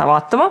korda seda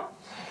vaatama.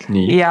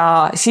 Nii. Ja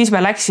siis me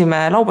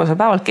läksime laupäevasel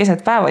päevalt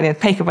keset päeva, nii et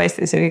päike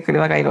paistis ja kõik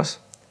oli väga ilus.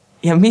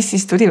 Ja mis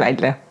siis tuli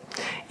välja?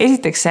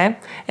 Esiteks see,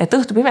 et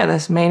õhtu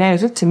pimedas me ei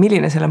näinud üldse,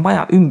 milline selle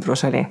maja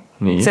ümbrus oli.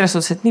 Nii. Selles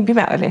suhtes, et nii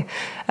pime oli.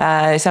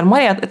 Seal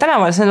Marja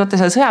tänaval, seal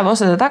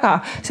sõjaväeosade taga,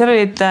 seal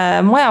olid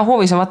maja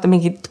hoovis on vaata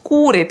mingid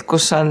kuurid,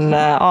 kus on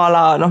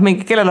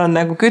mingi, kellel on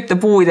nagu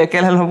küttepuud ja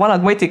kellel on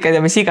vanad motikad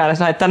ja mis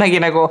iganes, et ta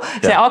nägi nagu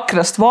see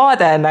aknast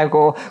vaade,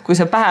 nagu, kui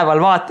sa päeval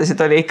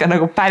vaatasid, oli ikka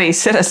nagu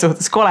päris selles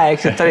suhtes kole,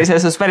 eks, et oli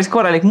selles suhtes päris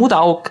korralik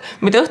mudaauk,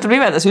 mida õhtul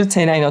pimedas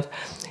üldse ei näinud.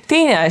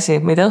 Teine asi,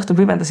 mida õhtul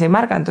pimendas ei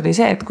märganud, oli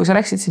see, et kui sa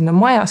läksid sinna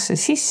majasse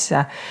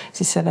sisse,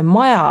 siis selle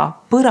maja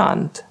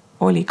põrand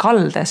oli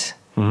kaldes.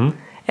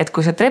 Et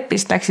kui sa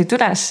trepist läksid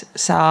üles,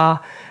 sa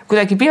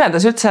kuidagi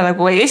pimendas üldse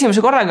nagu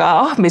esimese korraga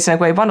ahmis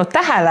nagu ei pannud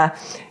tähele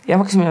ja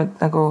ma hakkasin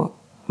nagu,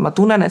 ma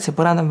tunnen, et see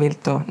põrand on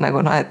viltu,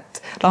 nagu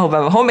et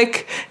laupäeva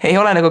hommik ei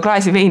ole nagu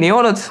klaasi veini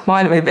joonud,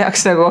 maailm ei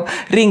peaks nagu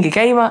ringi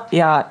käima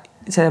ja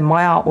see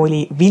maja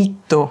oli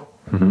viltu.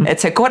 Et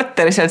see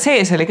korter seal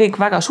sees oli kõik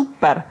väga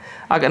super,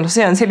 aga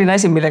see on selline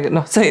asi, millega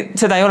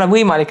seda ei ole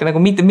võimalik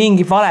nagu mitte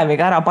mingi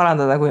valemiga ära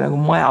parandada, kui nagu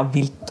maja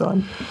viltu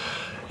on.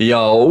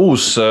 Ja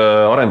uus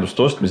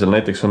arenduste ostmisel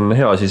näiteks on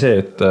hea asi see,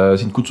 et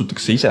sind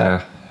kutsutakse ise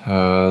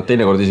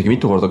teinekord isegi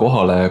mitu korda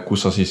kohale,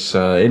 kus sa siis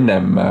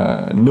ennem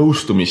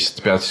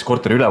nõustumist pead siis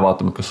korteri üle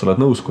vaatama, kas sa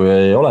oled nõus, kui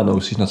ei ole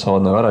nõus, siis nad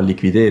saavad nagu ära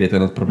likvideerida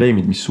need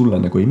probleemid, mis sulle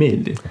nagu ei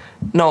meeldi.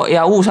 No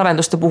ja uus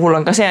arenduste puhul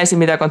on ka see asi,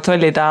 mida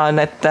kontrollida on,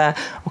 et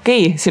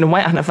okei, sinu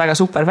maja näeb väga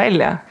super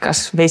välja,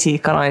 kas vesi,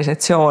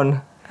 kanalisatsioon,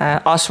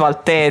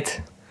 asfaltteed,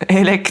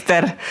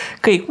 elekter,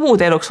 kõik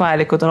muud eluks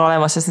vajalikud on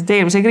olemas, sest et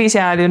eelmise kriisi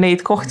ajal ju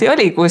neid kohti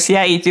oli, kus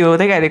jäid ju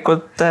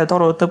tegelikult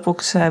torud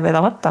lõpuks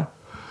vedamata.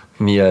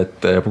 Nii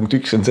et punkt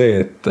 1 on see,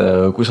 et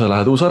kui sa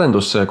lähed uus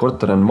arendusse,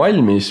 korter on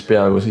valmis,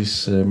 peaaegu siis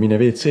mine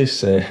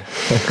WC-sse,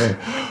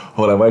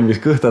 ole valmis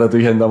kõhtara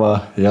tühjendama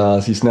ja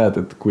siis näed,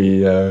 et kui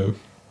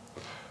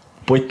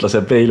pott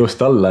laseb vee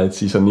ilusti alla, et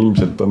siis on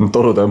ilmselt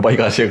torud on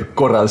paigas ja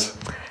korras.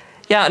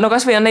 Ja no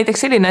kas või on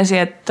näiteks selline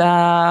asi, et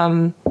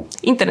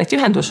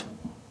internetiühendus.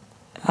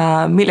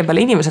 mille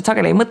peale inimesed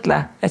sageli ei mõtle,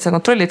 et sa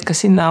kontrollid, kas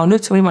sinna on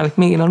üldse võimalik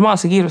mingi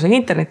normaalse kiirusega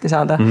internetti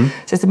saada.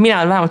 Sest et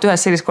mina olen vähemalt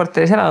ühes sellises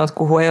korteris elanud,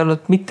 kuhu ei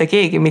olnud mitte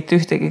keegi mitte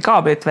ühtegi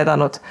kaablit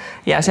vedanud.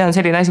 Ja see on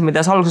selline asi,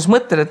 mida sa alguses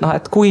mõtled, et,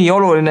 et kui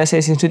oluline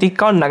see siis nüüd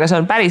ikka on, aga see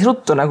on päris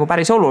ruttu nagu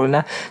päris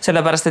oluline.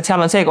 Sellepärast, et seal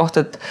on see koht,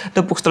 et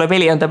lõpuks tuleb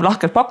Elion teeb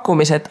lahkelt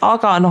pakkumised,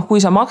 aga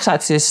kui sa maksad,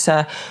 siis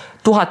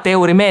 1000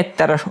 euri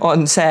meeter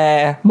on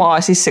see maa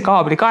sisse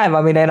kaabli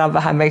kaevamine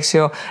enam-vähem, eks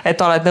ju,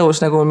 et oled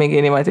nõus nagu mingi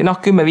niimoodi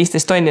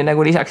 10-15 tonni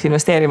nagu lisaks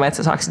investeerima, et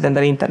sa saaksid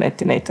endale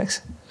internetti näiteks.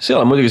 Seal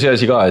on muidugi see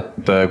asi ka,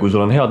 et kui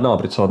sul on head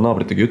naabrid, saavad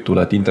naabritega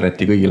jutule, et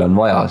internetti kõigile on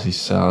vaja,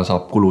 siis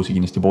saab kulusi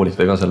kindlasti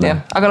poolitada ka selle. Ja,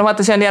 aga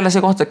vaata, see on jälle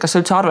see koht, et kas sa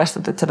üldse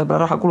arvestad, et selle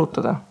peale raha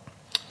kulutada?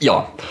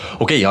 Jaa,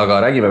 okei, aga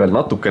räägime veel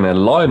natukene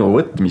laenu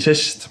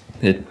võtmisest.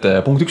 Et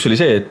punkt 1 oli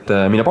see, et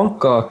mine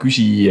panka,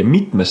 küsi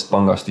mitmest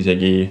pangast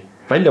isegi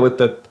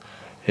väljavõtet,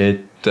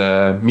 et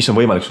mis on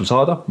võimalik sul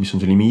saada, mis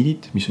on su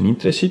limiidid, mis on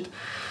intressid.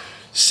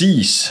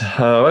 Siis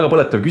väga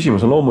põletav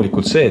küsimus on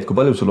loomulikult see, et kui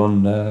palju sul on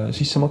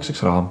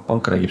sissemakseks raha.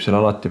 Pank räägib selle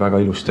alati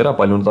väga ilusti ära,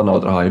 palju nad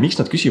annavad raha ja miks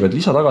nad küsivad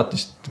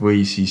lisatagatist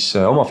või siis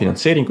oma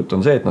finantseeringut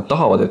on see, et nad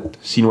tahavad, et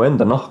sinu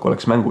enda nahk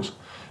oleks mängus.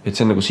 Et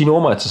see on nagu sinu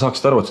oma, et sa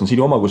saaksid aru, et see on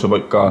sinu oma, kui sa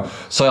ka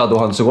 100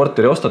 000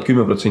 korteri ostad,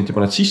 10%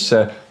 paned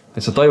sisse, et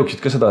sa tajuksid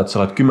ka seda, et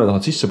sa oled 10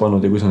 000 sisse pannud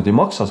ja kui sa nad ei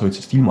maksa, sa võid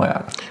sellest ilma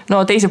jääda. No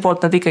teise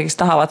poolt nad ikkagi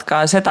tahavad ka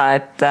seda,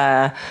 et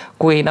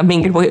kui nad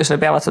mingil põhjusel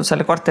peavad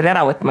selle korteri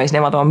ära võtma, siis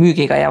nemad oma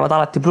müügiga jäävad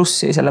alati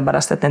plussi,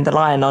 sellepärast et nende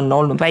laen on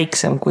olnud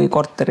väiksem kui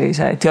korteri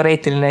see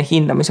teoreetiline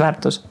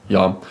hindamisväärtus.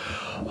 Ja,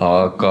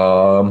 aga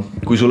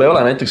kui sul ei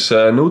ole näiteks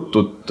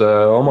nõutud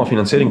oma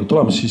finantseeringut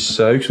tulemas, siis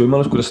üks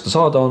võimalus, kuidas seda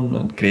saada on,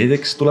 et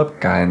KredEx tuleb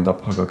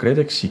käendab, aga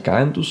KredExi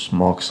käendus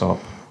maksab.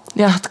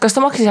 Jah, kas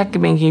ta maksis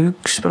äkki mingi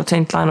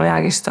 1% laenu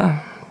jäägist?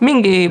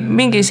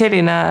 Mingi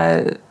selline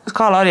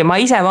skaala oli. Ma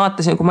ise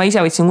vaatasin, kui ma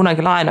ise võtsin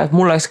kunagi laenu, et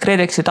mul oleks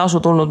KredExi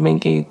tasu tulnud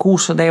mingi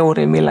 600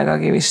 euri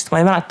millegagi vist. Ma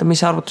ei mäleta, mis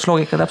see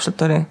arvutusloogika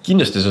täpselt oli.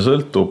 Kindlasti see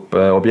sõltub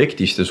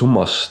objektist ja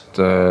summast,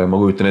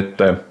 ma kujutan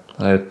ette.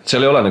 Et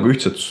seal ei ole nagu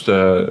ühtset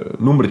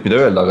numbrit, mida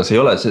öelda, aga see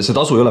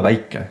tasu ei ole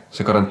väike.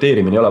 See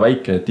garanteerimine ei ole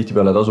väike, et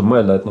tihtipeale tasub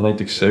mõelda, et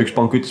näiteks üks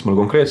pank ütles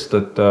mulle konkreetselt,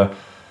 et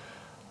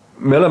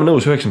me oleme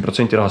nõus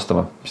 90%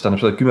 rahastama, mis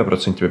tähendab seda, et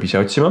 10% peab ise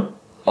otsima,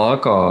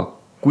 aga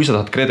kui sa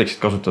tahad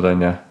KredExit kasutada,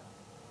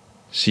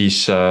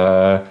 siis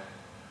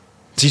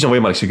on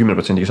võimalik see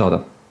 10% saada.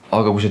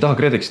 Aga kui sa ei taha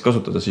KredExit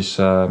kasutada, siis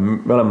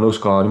me oleme nõus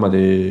ka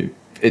niimoodi,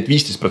 et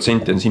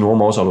 15% on sinu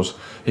oma osalus.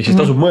 Ehk siis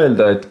tasub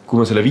mõelda, et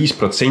kui ma selle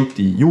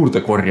 5%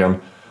 juurde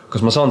korjan, kas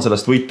ma saan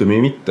sellest võitu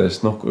või mitte,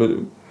 sest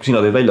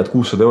sina teed välja, et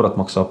 600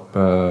 eurot maksab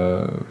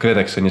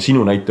KredEx ja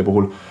sinu näite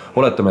puhul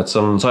oletame, et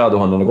see on 100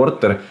 000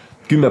 korter,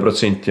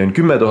 10% on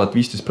 10 000,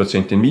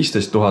 15% on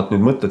 15 000,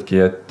 nüüd mõtledki,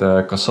 et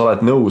kas sa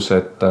oled nõus,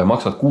 et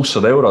maksad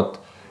 600 eurot,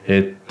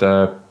 et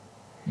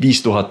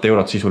 5000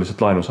 eurot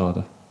sisuliselt laenu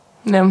saada.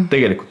 Ja.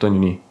 Tegelikult on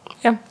ju nii.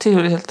 Jah,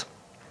 sisuliselt.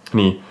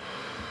 Nii.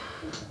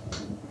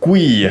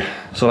 Kui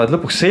sa oled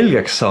lõpuks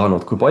selgeks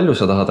saanud, kui palju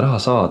sa tahad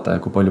raha saada ja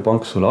kui palju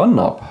pank sulle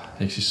annab,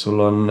 ehk siis sul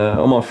on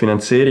oma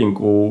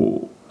finantseeringu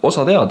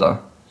osa teada,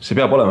 see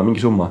peab olema mingi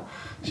summa,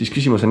 siis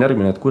küsimus on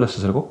järgmine, et kuidas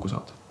sa selle kokku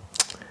saad?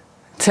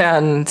 See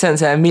on see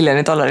 $1 miljoni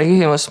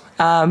küsimus.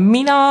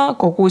 Mina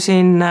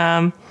kogusin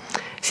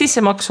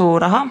sissemaksu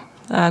raha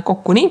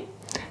kokku nii,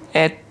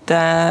 et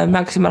me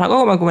hakkasime raha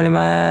koguma, kui me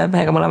olime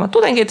mehega mõlemad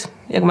tudengid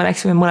ja kui me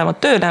läksime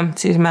mõlemad tööle,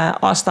 siis me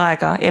aasta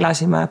aega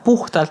elasime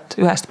puhtalt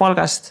ühest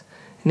palgast,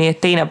 nii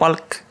et teine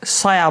palk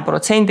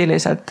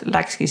 100%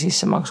 läkski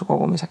sissemaksu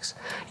kogumiseks.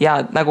 Ja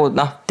nagu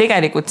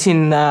tegelikult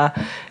siin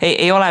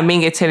ei ole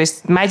mingit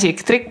sellist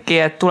magic tricki,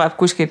 et tuleb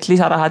kuskilt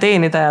lisaraha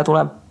teenida ja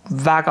tuleb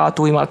väga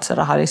tuimalt see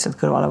raha lihtsalt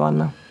kõrvale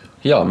panna.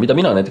 Ja, mida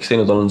mina näiteks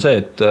teinud on see,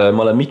 et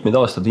ma olen mitmeid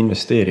aastad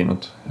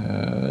investeerinud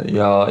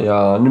ja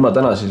nüüd ma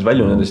täna siis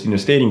väljun nendest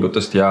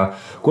investeeringutest ja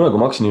kuna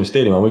kui ma hakkasin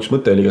investeerima, mu üks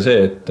mõte oli ka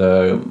see, et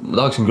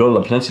ma tahaksin küll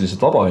olla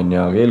finantsiliselt vaba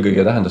ja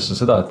eelkõige tähendas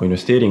seda, et mu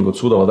investeeringud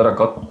suudavad ära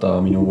katta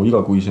minu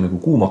igakuise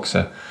nagu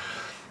kuumakse.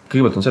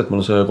 Kõigepealt on see, et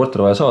mul on see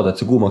korter vaja saada,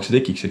 et see kuumakse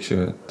tekiks, eks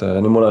ju, et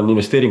nüüd mul on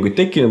investeeringuid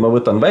tekkinud, ma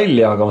võtan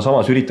välja, aga ma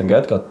samas üritan ka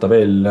jätkata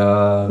veel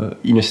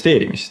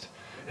investeerimist.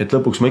 Et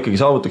lõpuks ma ikkagi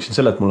saavutaksin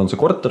selle, et mul on see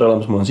korter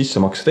olemas, mul on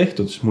sissemakse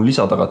tehtud, siis mul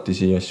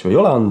lisatagatisi asju ei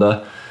ole anda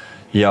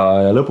ja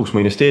lõpuks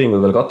mu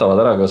investeeringud veel katavad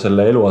ära ka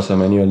selle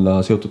eluaseme nii-öelda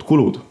seotud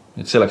kulud.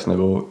 Et see oleks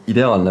nagu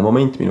ideaalne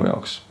moment minu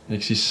jaoks.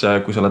 Ehk siis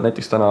kui sa oled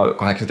näiteks täna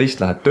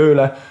 18, lähed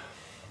tööle,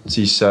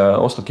 siis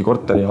ostadki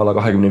korteri alla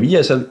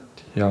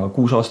 25-selt ja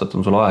 6 aastat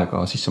on sul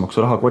aega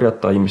sissemaksu raha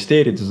korjata,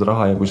 investeerida seda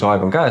raha ja kui see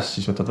aeg on käes,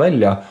 siis võtad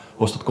välja,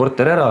 ostad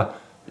korteri ära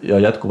ja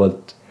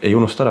jätkuvalt ei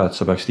unusta ära, et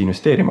sa peaksid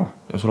investeerima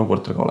ja sul on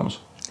korter ka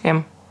olemas. Jah.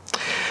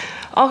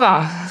 Aga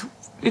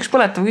üks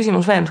põletav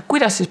küsimus veel,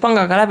 kuidas siis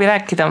pangaga läbi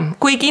rääkida?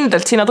 Kui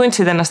kindlalt sina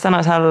tundsid ennast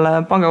täna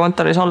seal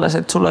pangakontoris olles,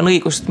 et sul on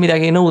õigust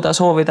midagi nõuda,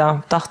 soovida,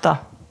 tahta?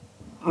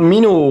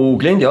 Minu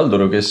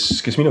kliendihaldur,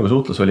 kes minuga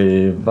suhtles, oli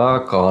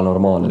väga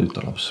normaalne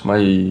tütarlaps. Ma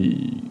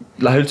ei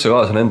lähe üldse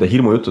kaasa nende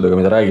hirmujuttudega,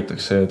 mida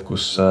räägitakse, et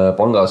kus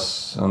pangas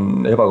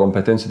on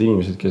ebakompetentsed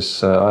inimesed,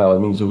 kes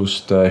ajavad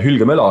mingisugust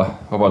hülgemela,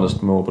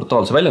 vabandust mu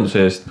brutaalse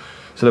väljenduse eest,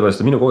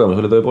 sellepärast, et minu kogemus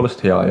oli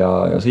tõepoolest hea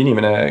ja see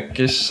inimene,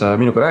 kes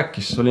minuga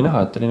rääkis, oli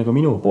näha, et ta oli nagu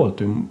minu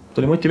poolt,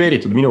 ta oli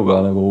motiveeritud minuga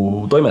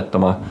nagu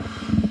toimetama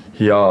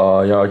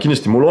ja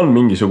kindlasti mul on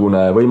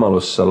mingisugune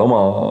võimalus seal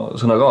oma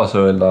sõna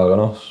kaasa öelda, aga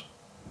noh,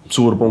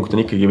 suur punkt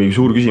on ikkagi või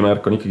suur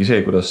küsimärk on ikkagi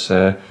see, kuidas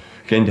see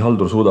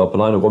kliendihaldur suudab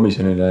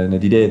laenukomisjonile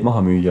need ideed maha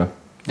müüa.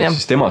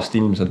 Siis temast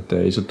ilmselt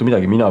ei sõltu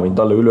midagi. Mina võin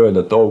talle üle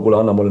öelda, et kuule,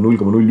 anna mulle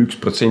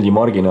 0,01%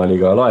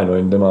 marginaaliga laenu.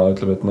 Tema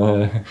ütleb,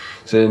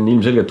 et see on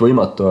ilmselgelt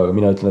võimatu, aga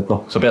mina ütlen,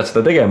 et sa pead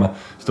seda tegema.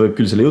 Siis ta võib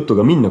küll selle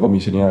jutuga minna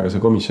komisjoni, aga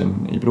see komisjon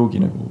ei pruugi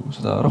nagu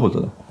seda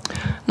rahuldada.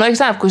 No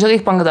eks näeb, kui sa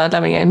kõik pangad oled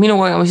läbi. Minu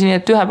kogemus nii,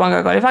 et ühe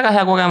pangaga oli väga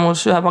hea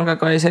kogemus, ühe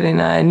pangaga oli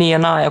selline nii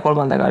ja naa ja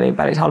kolmandaga oli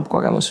päris halb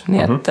kogemus.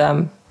 Nii et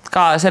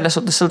ka selles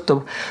suhtes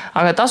sõltub.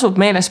 Aga tasub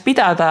meeles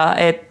pidada,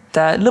 et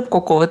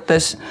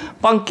lõppkokkuvõttes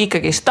pank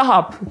ikkagi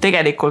tahab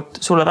tegelikult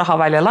sulle raha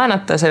välja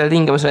laenata selle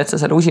tingimusel, et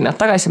sa selle usinad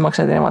tagasi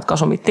maksad ja nemad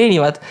kasumit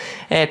teenivad,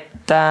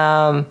 et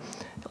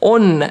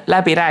on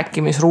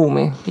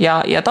läbirääkimisruumi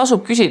ja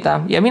tasub küsida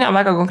ja mina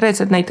väga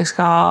konkreetselt näiteks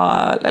ka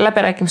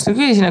läbirääkimistel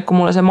küsisin, et kui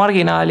mulle see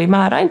marginaali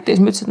määr anti,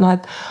 siis ma ütlesin,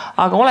 et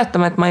aga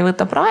oletame, et ma ei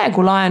võta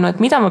praegu laenu, et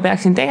mida ma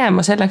peaksin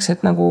tegema selleks,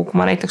 et nagu kui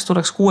ma näiteks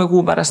tuleks 6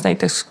 kuu pärast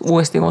näiteks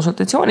uuesti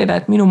konsultatsioonile,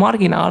 et minu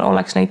marginaal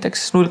oleks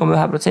näiteks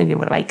 0,1%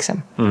 võrra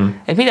väiksem.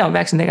 Et mida ma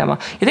peaksin tegema.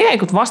 Ja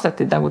tegelikult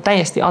vastati nagu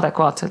täiesti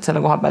adekvaatselt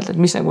selle koha pealt, et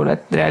mis nagu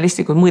need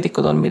realistlikud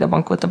mõõdikud on, mida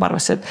pank võtab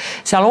arvesse, et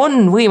seal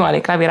on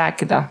võimalik läbi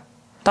rääkida.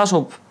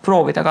 Tasub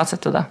proovida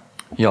katsetada.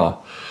 Ja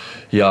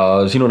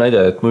sinu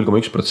näide, et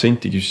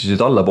 0,1% küsisid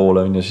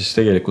allapoole on ja siis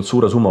tegelikult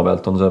suure summa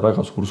pealt on see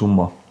väga suur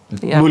summa.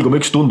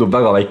 0,1 tundub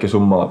väga väike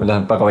summa,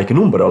 väga väike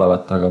number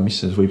olevat, aga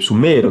mis see võib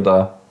summeeruda,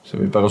 see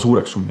võib väga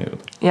suureks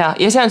summeeruda. Ja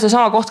see on see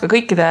sama koht ka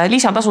kõikide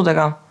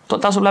lisatasudega,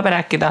 tasub läbi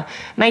rääkida.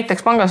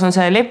 Näiteks pangas on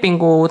see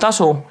lepingu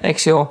tasu,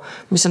 eks ju,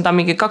 mis on ta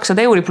mingi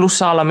 200 €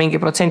 pluss ala mingi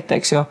protsent,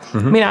 eks ju.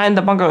 Mina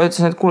enda pangale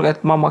ütlesin, et kuulge,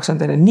 et ma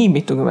maksan teile nii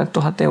mitukümmend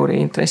 1000 €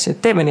 intressi,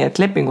 et teeme nii,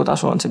 et lepingu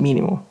tasu on see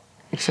miinimum,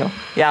 eks ju.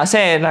 Ja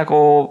see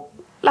nagu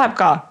läheb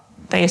ka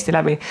täiesti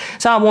läbi.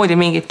 Samamoodi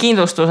mingid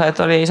kindlustused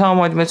oli,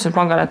 samamoodi ma ütlesin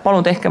pangale, et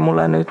palun tehke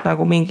mulle nüüd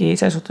nagu mingi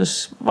see suhtes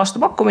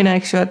vastupakkumine,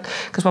 eks ju, et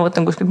kas ma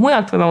võtan kuskilt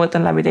mujalt või ma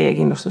võtan läbi teie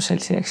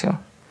kindlustusseltsi, eks ju.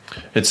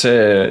 Et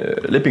see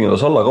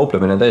lepingutas alla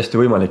kauplemine on täiesti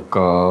võimalik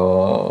ka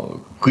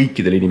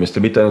kõikidel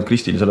inimestel, mitte ainult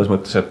Kristil selles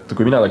mõttes, et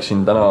kui mina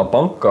läksin täna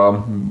panka,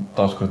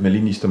 taaskord me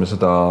lindistame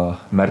seda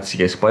märtsi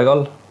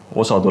keskpaigal,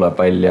 osa tuleb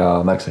välja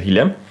märksa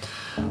hiljem,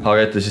 aga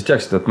et te siis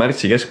teaksite, et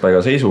märtsi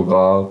keskpaiga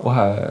seisuga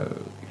kohe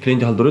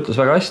kliendihaldur ütles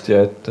väga hästi,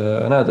 et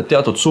näed, et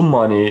teatud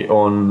summani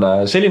on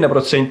selline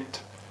protsent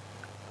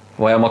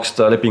vaja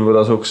maksta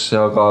lepingutasuks,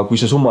 aga kui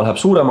see summa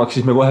läheb suuremaks,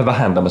 siis me kohe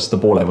vähendame seda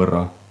poole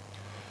võrra.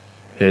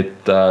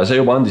 Et see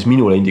juba andis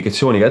minule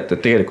indikatsiooni kätte,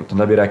 et tegelikult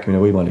on läbirääkimine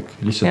võimalik.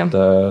 Lihtsalt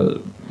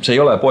see ei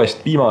ole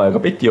poest piima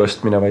ega peti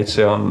ostmine, vaid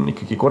see on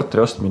ikkagi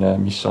korteri ostmine,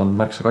 mis on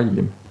märksa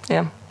kallim.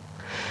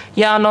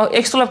 Ja no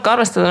eks tuleb ka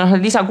arvestada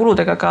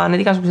lisakuludega ka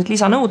need igasugused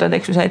lisanõuded,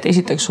 eks ju see, et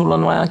esiteks sul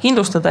on vaja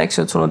kindlustada, eks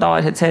ju, et sul on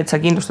tavaliselt see, et sa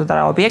kindlustad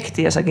ära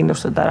objekti ja sa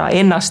kindlustad ära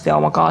ennast ja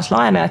oma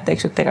kaaslaenajat,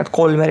 eks ju, et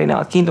tegelikult 3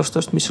 erinevat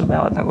kindlustust, mis sul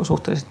peavad nagu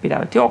suhteliselt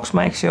pidevalt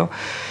jooksma, eks ju.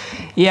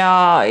 Ja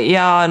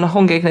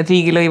ongi kõik need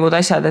riigilõivud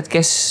asjad, et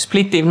kes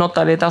splitib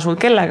notari tasu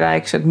kellega,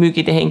 eks ju, et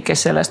müügitehing,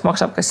 kes sellest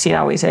maksab, kas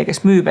sina või see,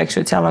 kes müüb, eks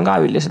ju, et seal on ka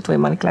üldiselt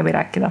võimalik läbi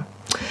rääkida.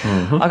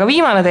 Aga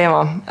viimane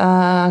teema,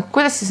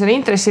 kuidas siis selle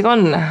intressiga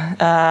on?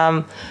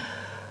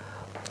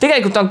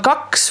 Tegelikult on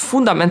 2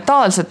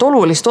 fundamentaalselt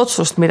olulist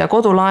otsust, mida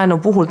kodulaenu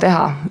puhul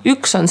teha.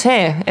 Üks on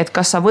see, et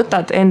kas sa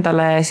võtad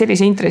endale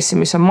sellise intressi,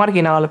 mis on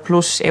marginaal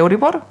pluss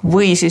Euribor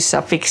või siis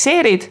sa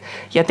fikseerid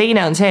ja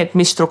teine on see, et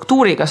mis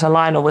struktuuriga sa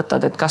laenu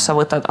võtad, et kas sa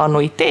võtad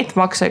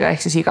annuiteetmaksega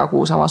ehk siis iga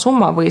kuu sama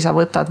summa või sa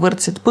võtad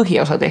võrdsed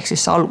põhiosad ehk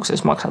siis sa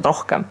alguses maksad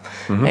rohkem.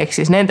 Ehk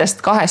siis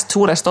nendest 2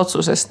 suurest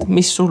otsusest,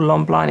 mis sul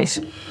on plaanis?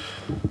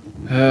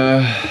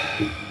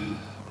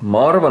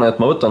 Ma arvan, et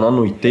ma võtan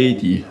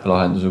annuiteedi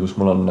lahenduse, kus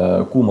mul on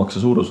kuumakse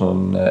suurus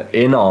on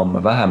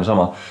enam-vähem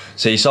sama.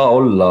 See ei saa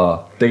olla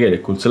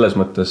tegelikult selles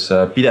mõttes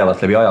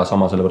pidevalt läbi aja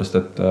sama, sellepärast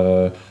et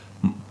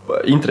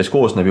intress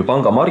koosneb ju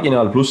panga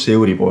marginaal pluss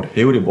Euribor.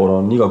 Euribor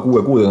on iga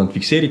 6 kuud tagant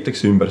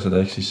fikseeritakse ümber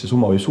seda, ehk siis see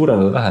summa võib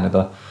suureneda,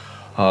 väheneda.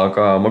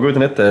 Aga ma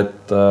kujutan ette,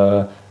 et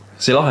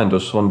see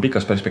lahendus on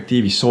pikas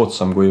perspektiivis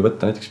soodsam, kui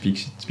võtta näiteks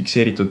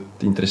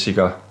fikseeritud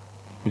intressiga.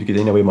 Muidugi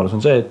teine võimalus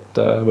on see, et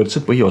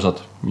võrdsed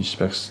põhiosad, mis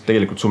peaks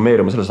tegelikult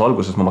summeerima selles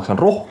alguses, ma maksan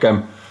rohkem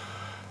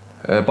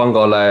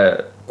pangale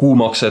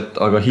kuumakset,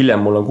 aga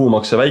hiljem mul on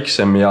kuumakse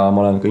väiksem ja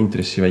ma olen ka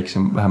intressi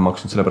vähem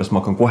maksnud, sellepärast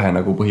ma hakkan kohe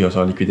nagu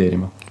põhiosa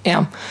likvideerima.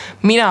 Ja,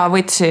 mina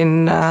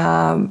võtsin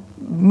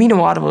minu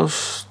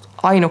arvust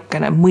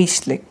ainukene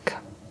mõistlik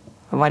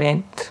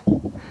variant.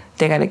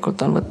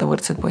 tegelikult on võtta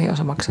võrdsed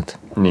põhiosa-maksed.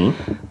 Nii.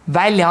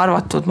 Välja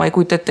arvatud, ma ei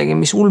kujuta ettegi,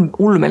 mis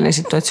ulmeline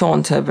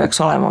situatsioon see peaks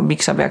olema,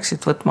 miks sa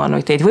peaksid võtma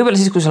annuiteedi. Võib-olla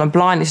siis, kui sul on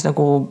plaanis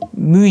nagu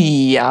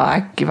müüa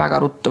äkki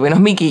väga ruttu või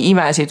mingi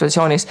ime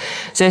situatsioonis,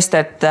 sest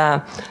et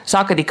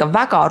sa hakkad ikka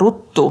väga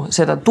ruttu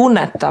seda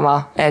tunnetama,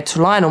 et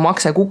su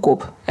laenumakse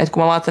kukub. Et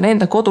kui ma vaatan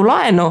enda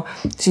kodulaenu,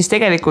 siis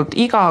tegelikult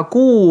iga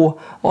kuu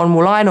on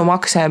mu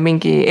laenumakse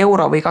mingi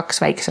euro või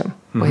 2 väiksem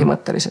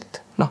põhimõtteliselt.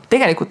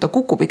 Tegelikult ta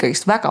kukub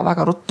ikkagist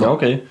väga-väga ruttu.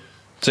 Okei.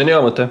 See on hea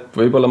mõte.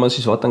 Võib-olla ma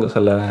siis vaatan ka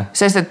selle...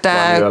 Sest et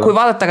kui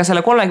vaadata ka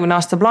selle 30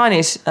 aasta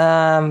plaanis,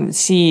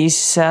 siis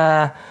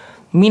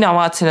mina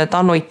vaatasin, et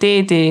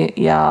annuiteedi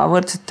ja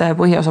võrdsete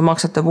põhiosa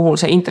maksete puhul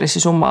see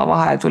intressisumma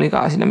vahe tuli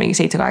ka sinna mingi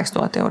 7-8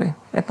 tuhat euri.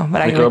 Et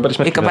me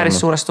räägime ikka päris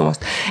suurest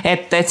summast.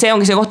 Et see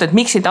ongi see koht, et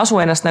miks ei tasu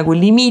ennast nagu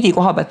limiidi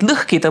koha pealt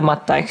lõhki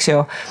tõmmata, eks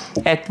ju.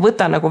 Et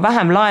võta nagu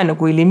vähem laenu,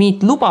 kui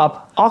limiit lubab,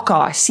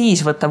 aga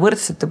siis võta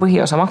võrdsete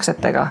põhiosa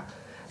maksetega.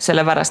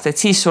 Sellepärast, et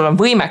siis sul on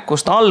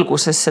võimekust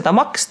alguses seda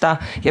maksta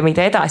ja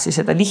mida edasi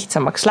seda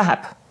lihtsamaks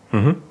läheb.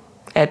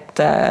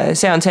 Et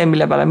see on see,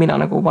 mille peale mina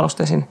nagu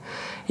panustasin.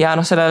 Ja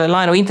selle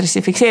laenu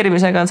intressi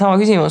fikseerimisega on sama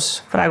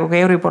küsimus. Praegu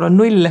kui Euribor on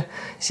 0,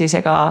 siis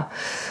ega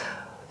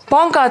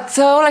pangad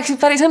oleksid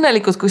päris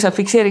õnnelikud, kui sa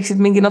fikseeriksid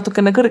mingi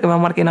natukene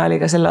kõrgema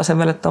marginaaliga selle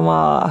asemel, et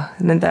oma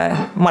nende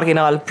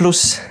marginaal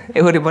pluss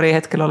Euribori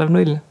hetkel olev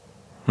 0.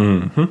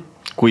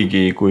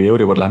 Kuigi kui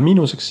Euribor läheb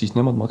miinuseks, siis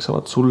nemad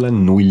maksavad sulle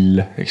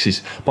 0. Ehk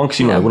siis pank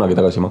sinule kunagi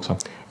tagasi ei maksa.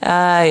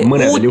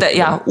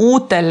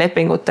 Uutel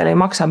lepingutel ei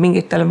maksa,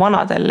 mingitel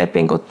vanadel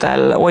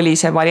lepingutel oli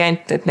see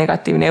variant, et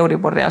negatiivne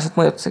Euribor reaalselt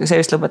mõjutusega, see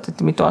vist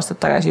lõpetati mitu aastat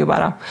tagasi juba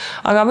ära.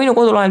 Aga minu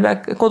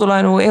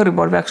kodulaenu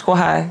Euribor peaks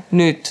kohe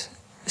nüüd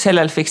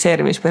sellel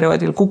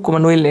fikseerimisperioodil kukkuma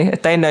 0,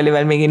 et ta enne oli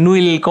veel mingi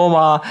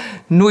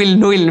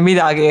 0,00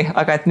 midagi,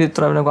 aga et nüüd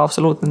tuleb nagu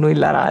absoluutne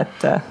 0 ära, et...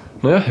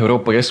 Nojah,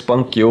 Euroopa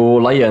Keskpank ju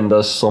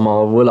laiendas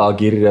oma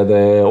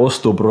võlakirjade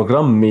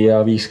ostuprogrammi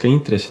ja viis ka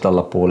intressid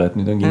allapoole, et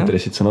nüüd ongi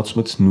intressid sõna otseses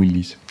mõttes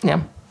 0. Jah.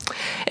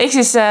 Ehk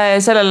siis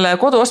sellel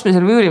kodu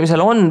ostmisel või üürimisel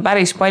on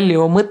päris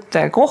palju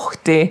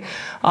mõttekohti,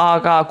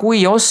 aga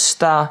kui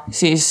osta,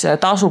 siis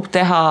tasub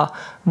teha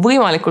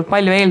võimalikult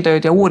palju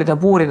eeltööd ja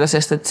puurida,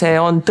 sest et see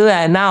on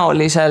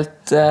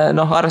tõenäoliselt,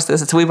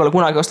 arvestades, et sa võib-olla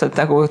kunagi ostad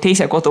nagu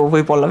teise kodu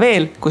võib-olla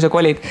veel, kui sa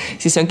kolid,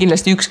 siis see on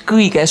kindlasti üks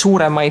kõige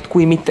suuremaid,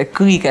 kui mitte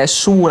kõige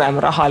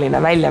suurem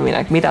rahaline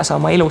väljaminek, mida sa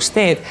oma elus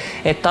teed,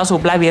 et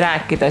tasub läbi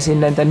rääkida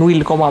siin nende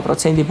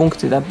 0%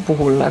 punktide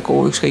puhul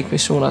nagu ükskõik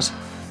mis suunas.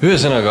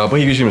 Ühesõnaga,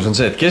 põhiküsimus on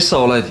see, et kes sa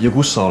oled ja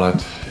kus sa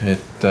oled.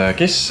 Et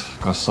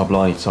kas sa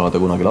plaanid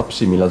saada kunagi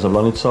lapsi, millal sa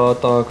plaanid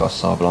saada, kas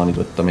sa plaanid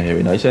võtta mehe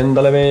või naise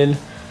endale veel,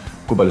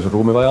 kui palju sul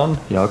ruumi vaja on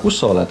ja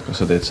kus sa oled, kas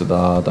sa teed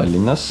seda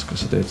Tallinnas,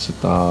 kas sa teed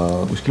seda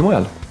kuskil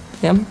mujal.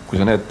 Ja. Kui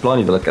sa need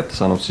plaanid oled kätte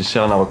saanud, siis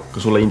see annab ka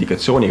sulle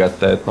indikatsiooni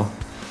kätte, et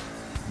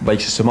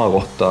väiksesse maa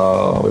kohta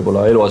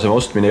võib-olla eluaseme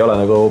ostmine ei ole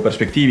nagu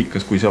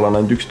perspektiivikas, kui seal on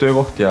ainult üks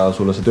töökoht ja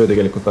sulle see töö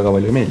tegelikult väga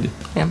palju ei meeldi.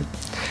 Jah.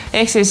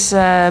 Ehk siis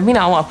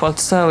mina omalt poolt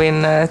soovin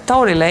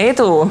Taurile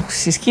edu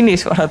siis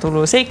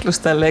kinnisvaratulu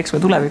seiklustel, eks me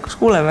tulevikus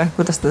kuuleme,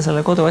 kuidas ta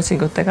selle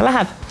koduotsingutega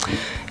läheb.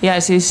 Ja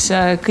siis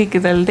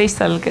kõikidel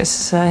teistel,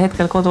 kes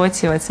hetkel kodu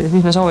otsivad, siis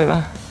mis me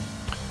soovime?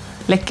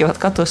 Lekkivad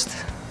katust.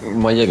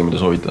 Ma ei teagi, mida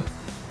soovida.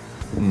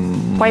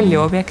 Palju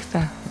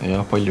objekte.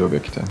 Ja, palju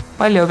objekte.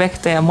 Palju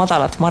objekte ja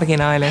madalat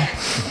marginaali.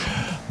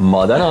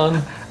 Ma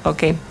tänan.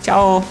 Okei,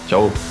 tšau.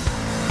 Tšau.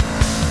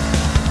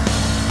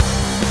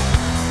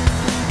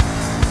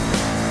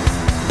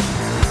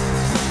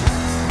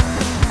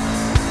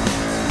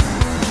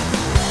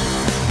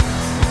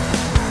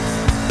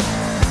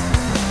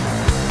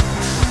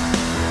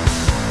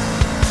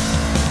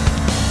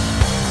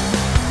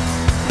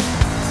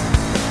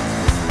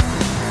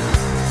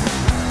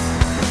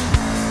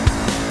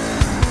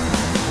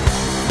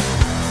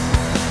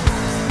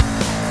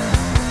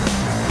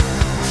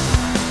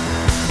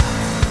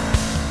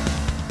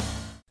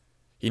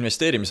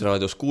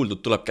 Investeerimisraadios kuuldud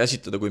tuleb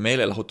käsitleda kui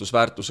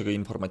meelelahutusväärtusega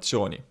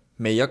informatsiooni.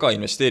 Me ei jaga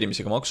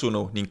investeerimisega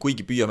maksunu ning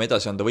kuigi püüame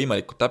edasi anda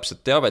võimalikult täpset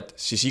teavet,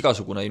 siis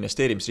igasugune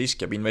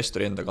investeerimisrisk jääb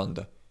investori enda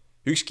kanda.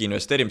 Ükski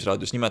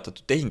investeerimisraadios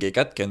nimetatud tehing ei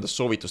kätke endast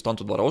soovitust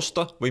antud vara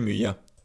osta või müüa.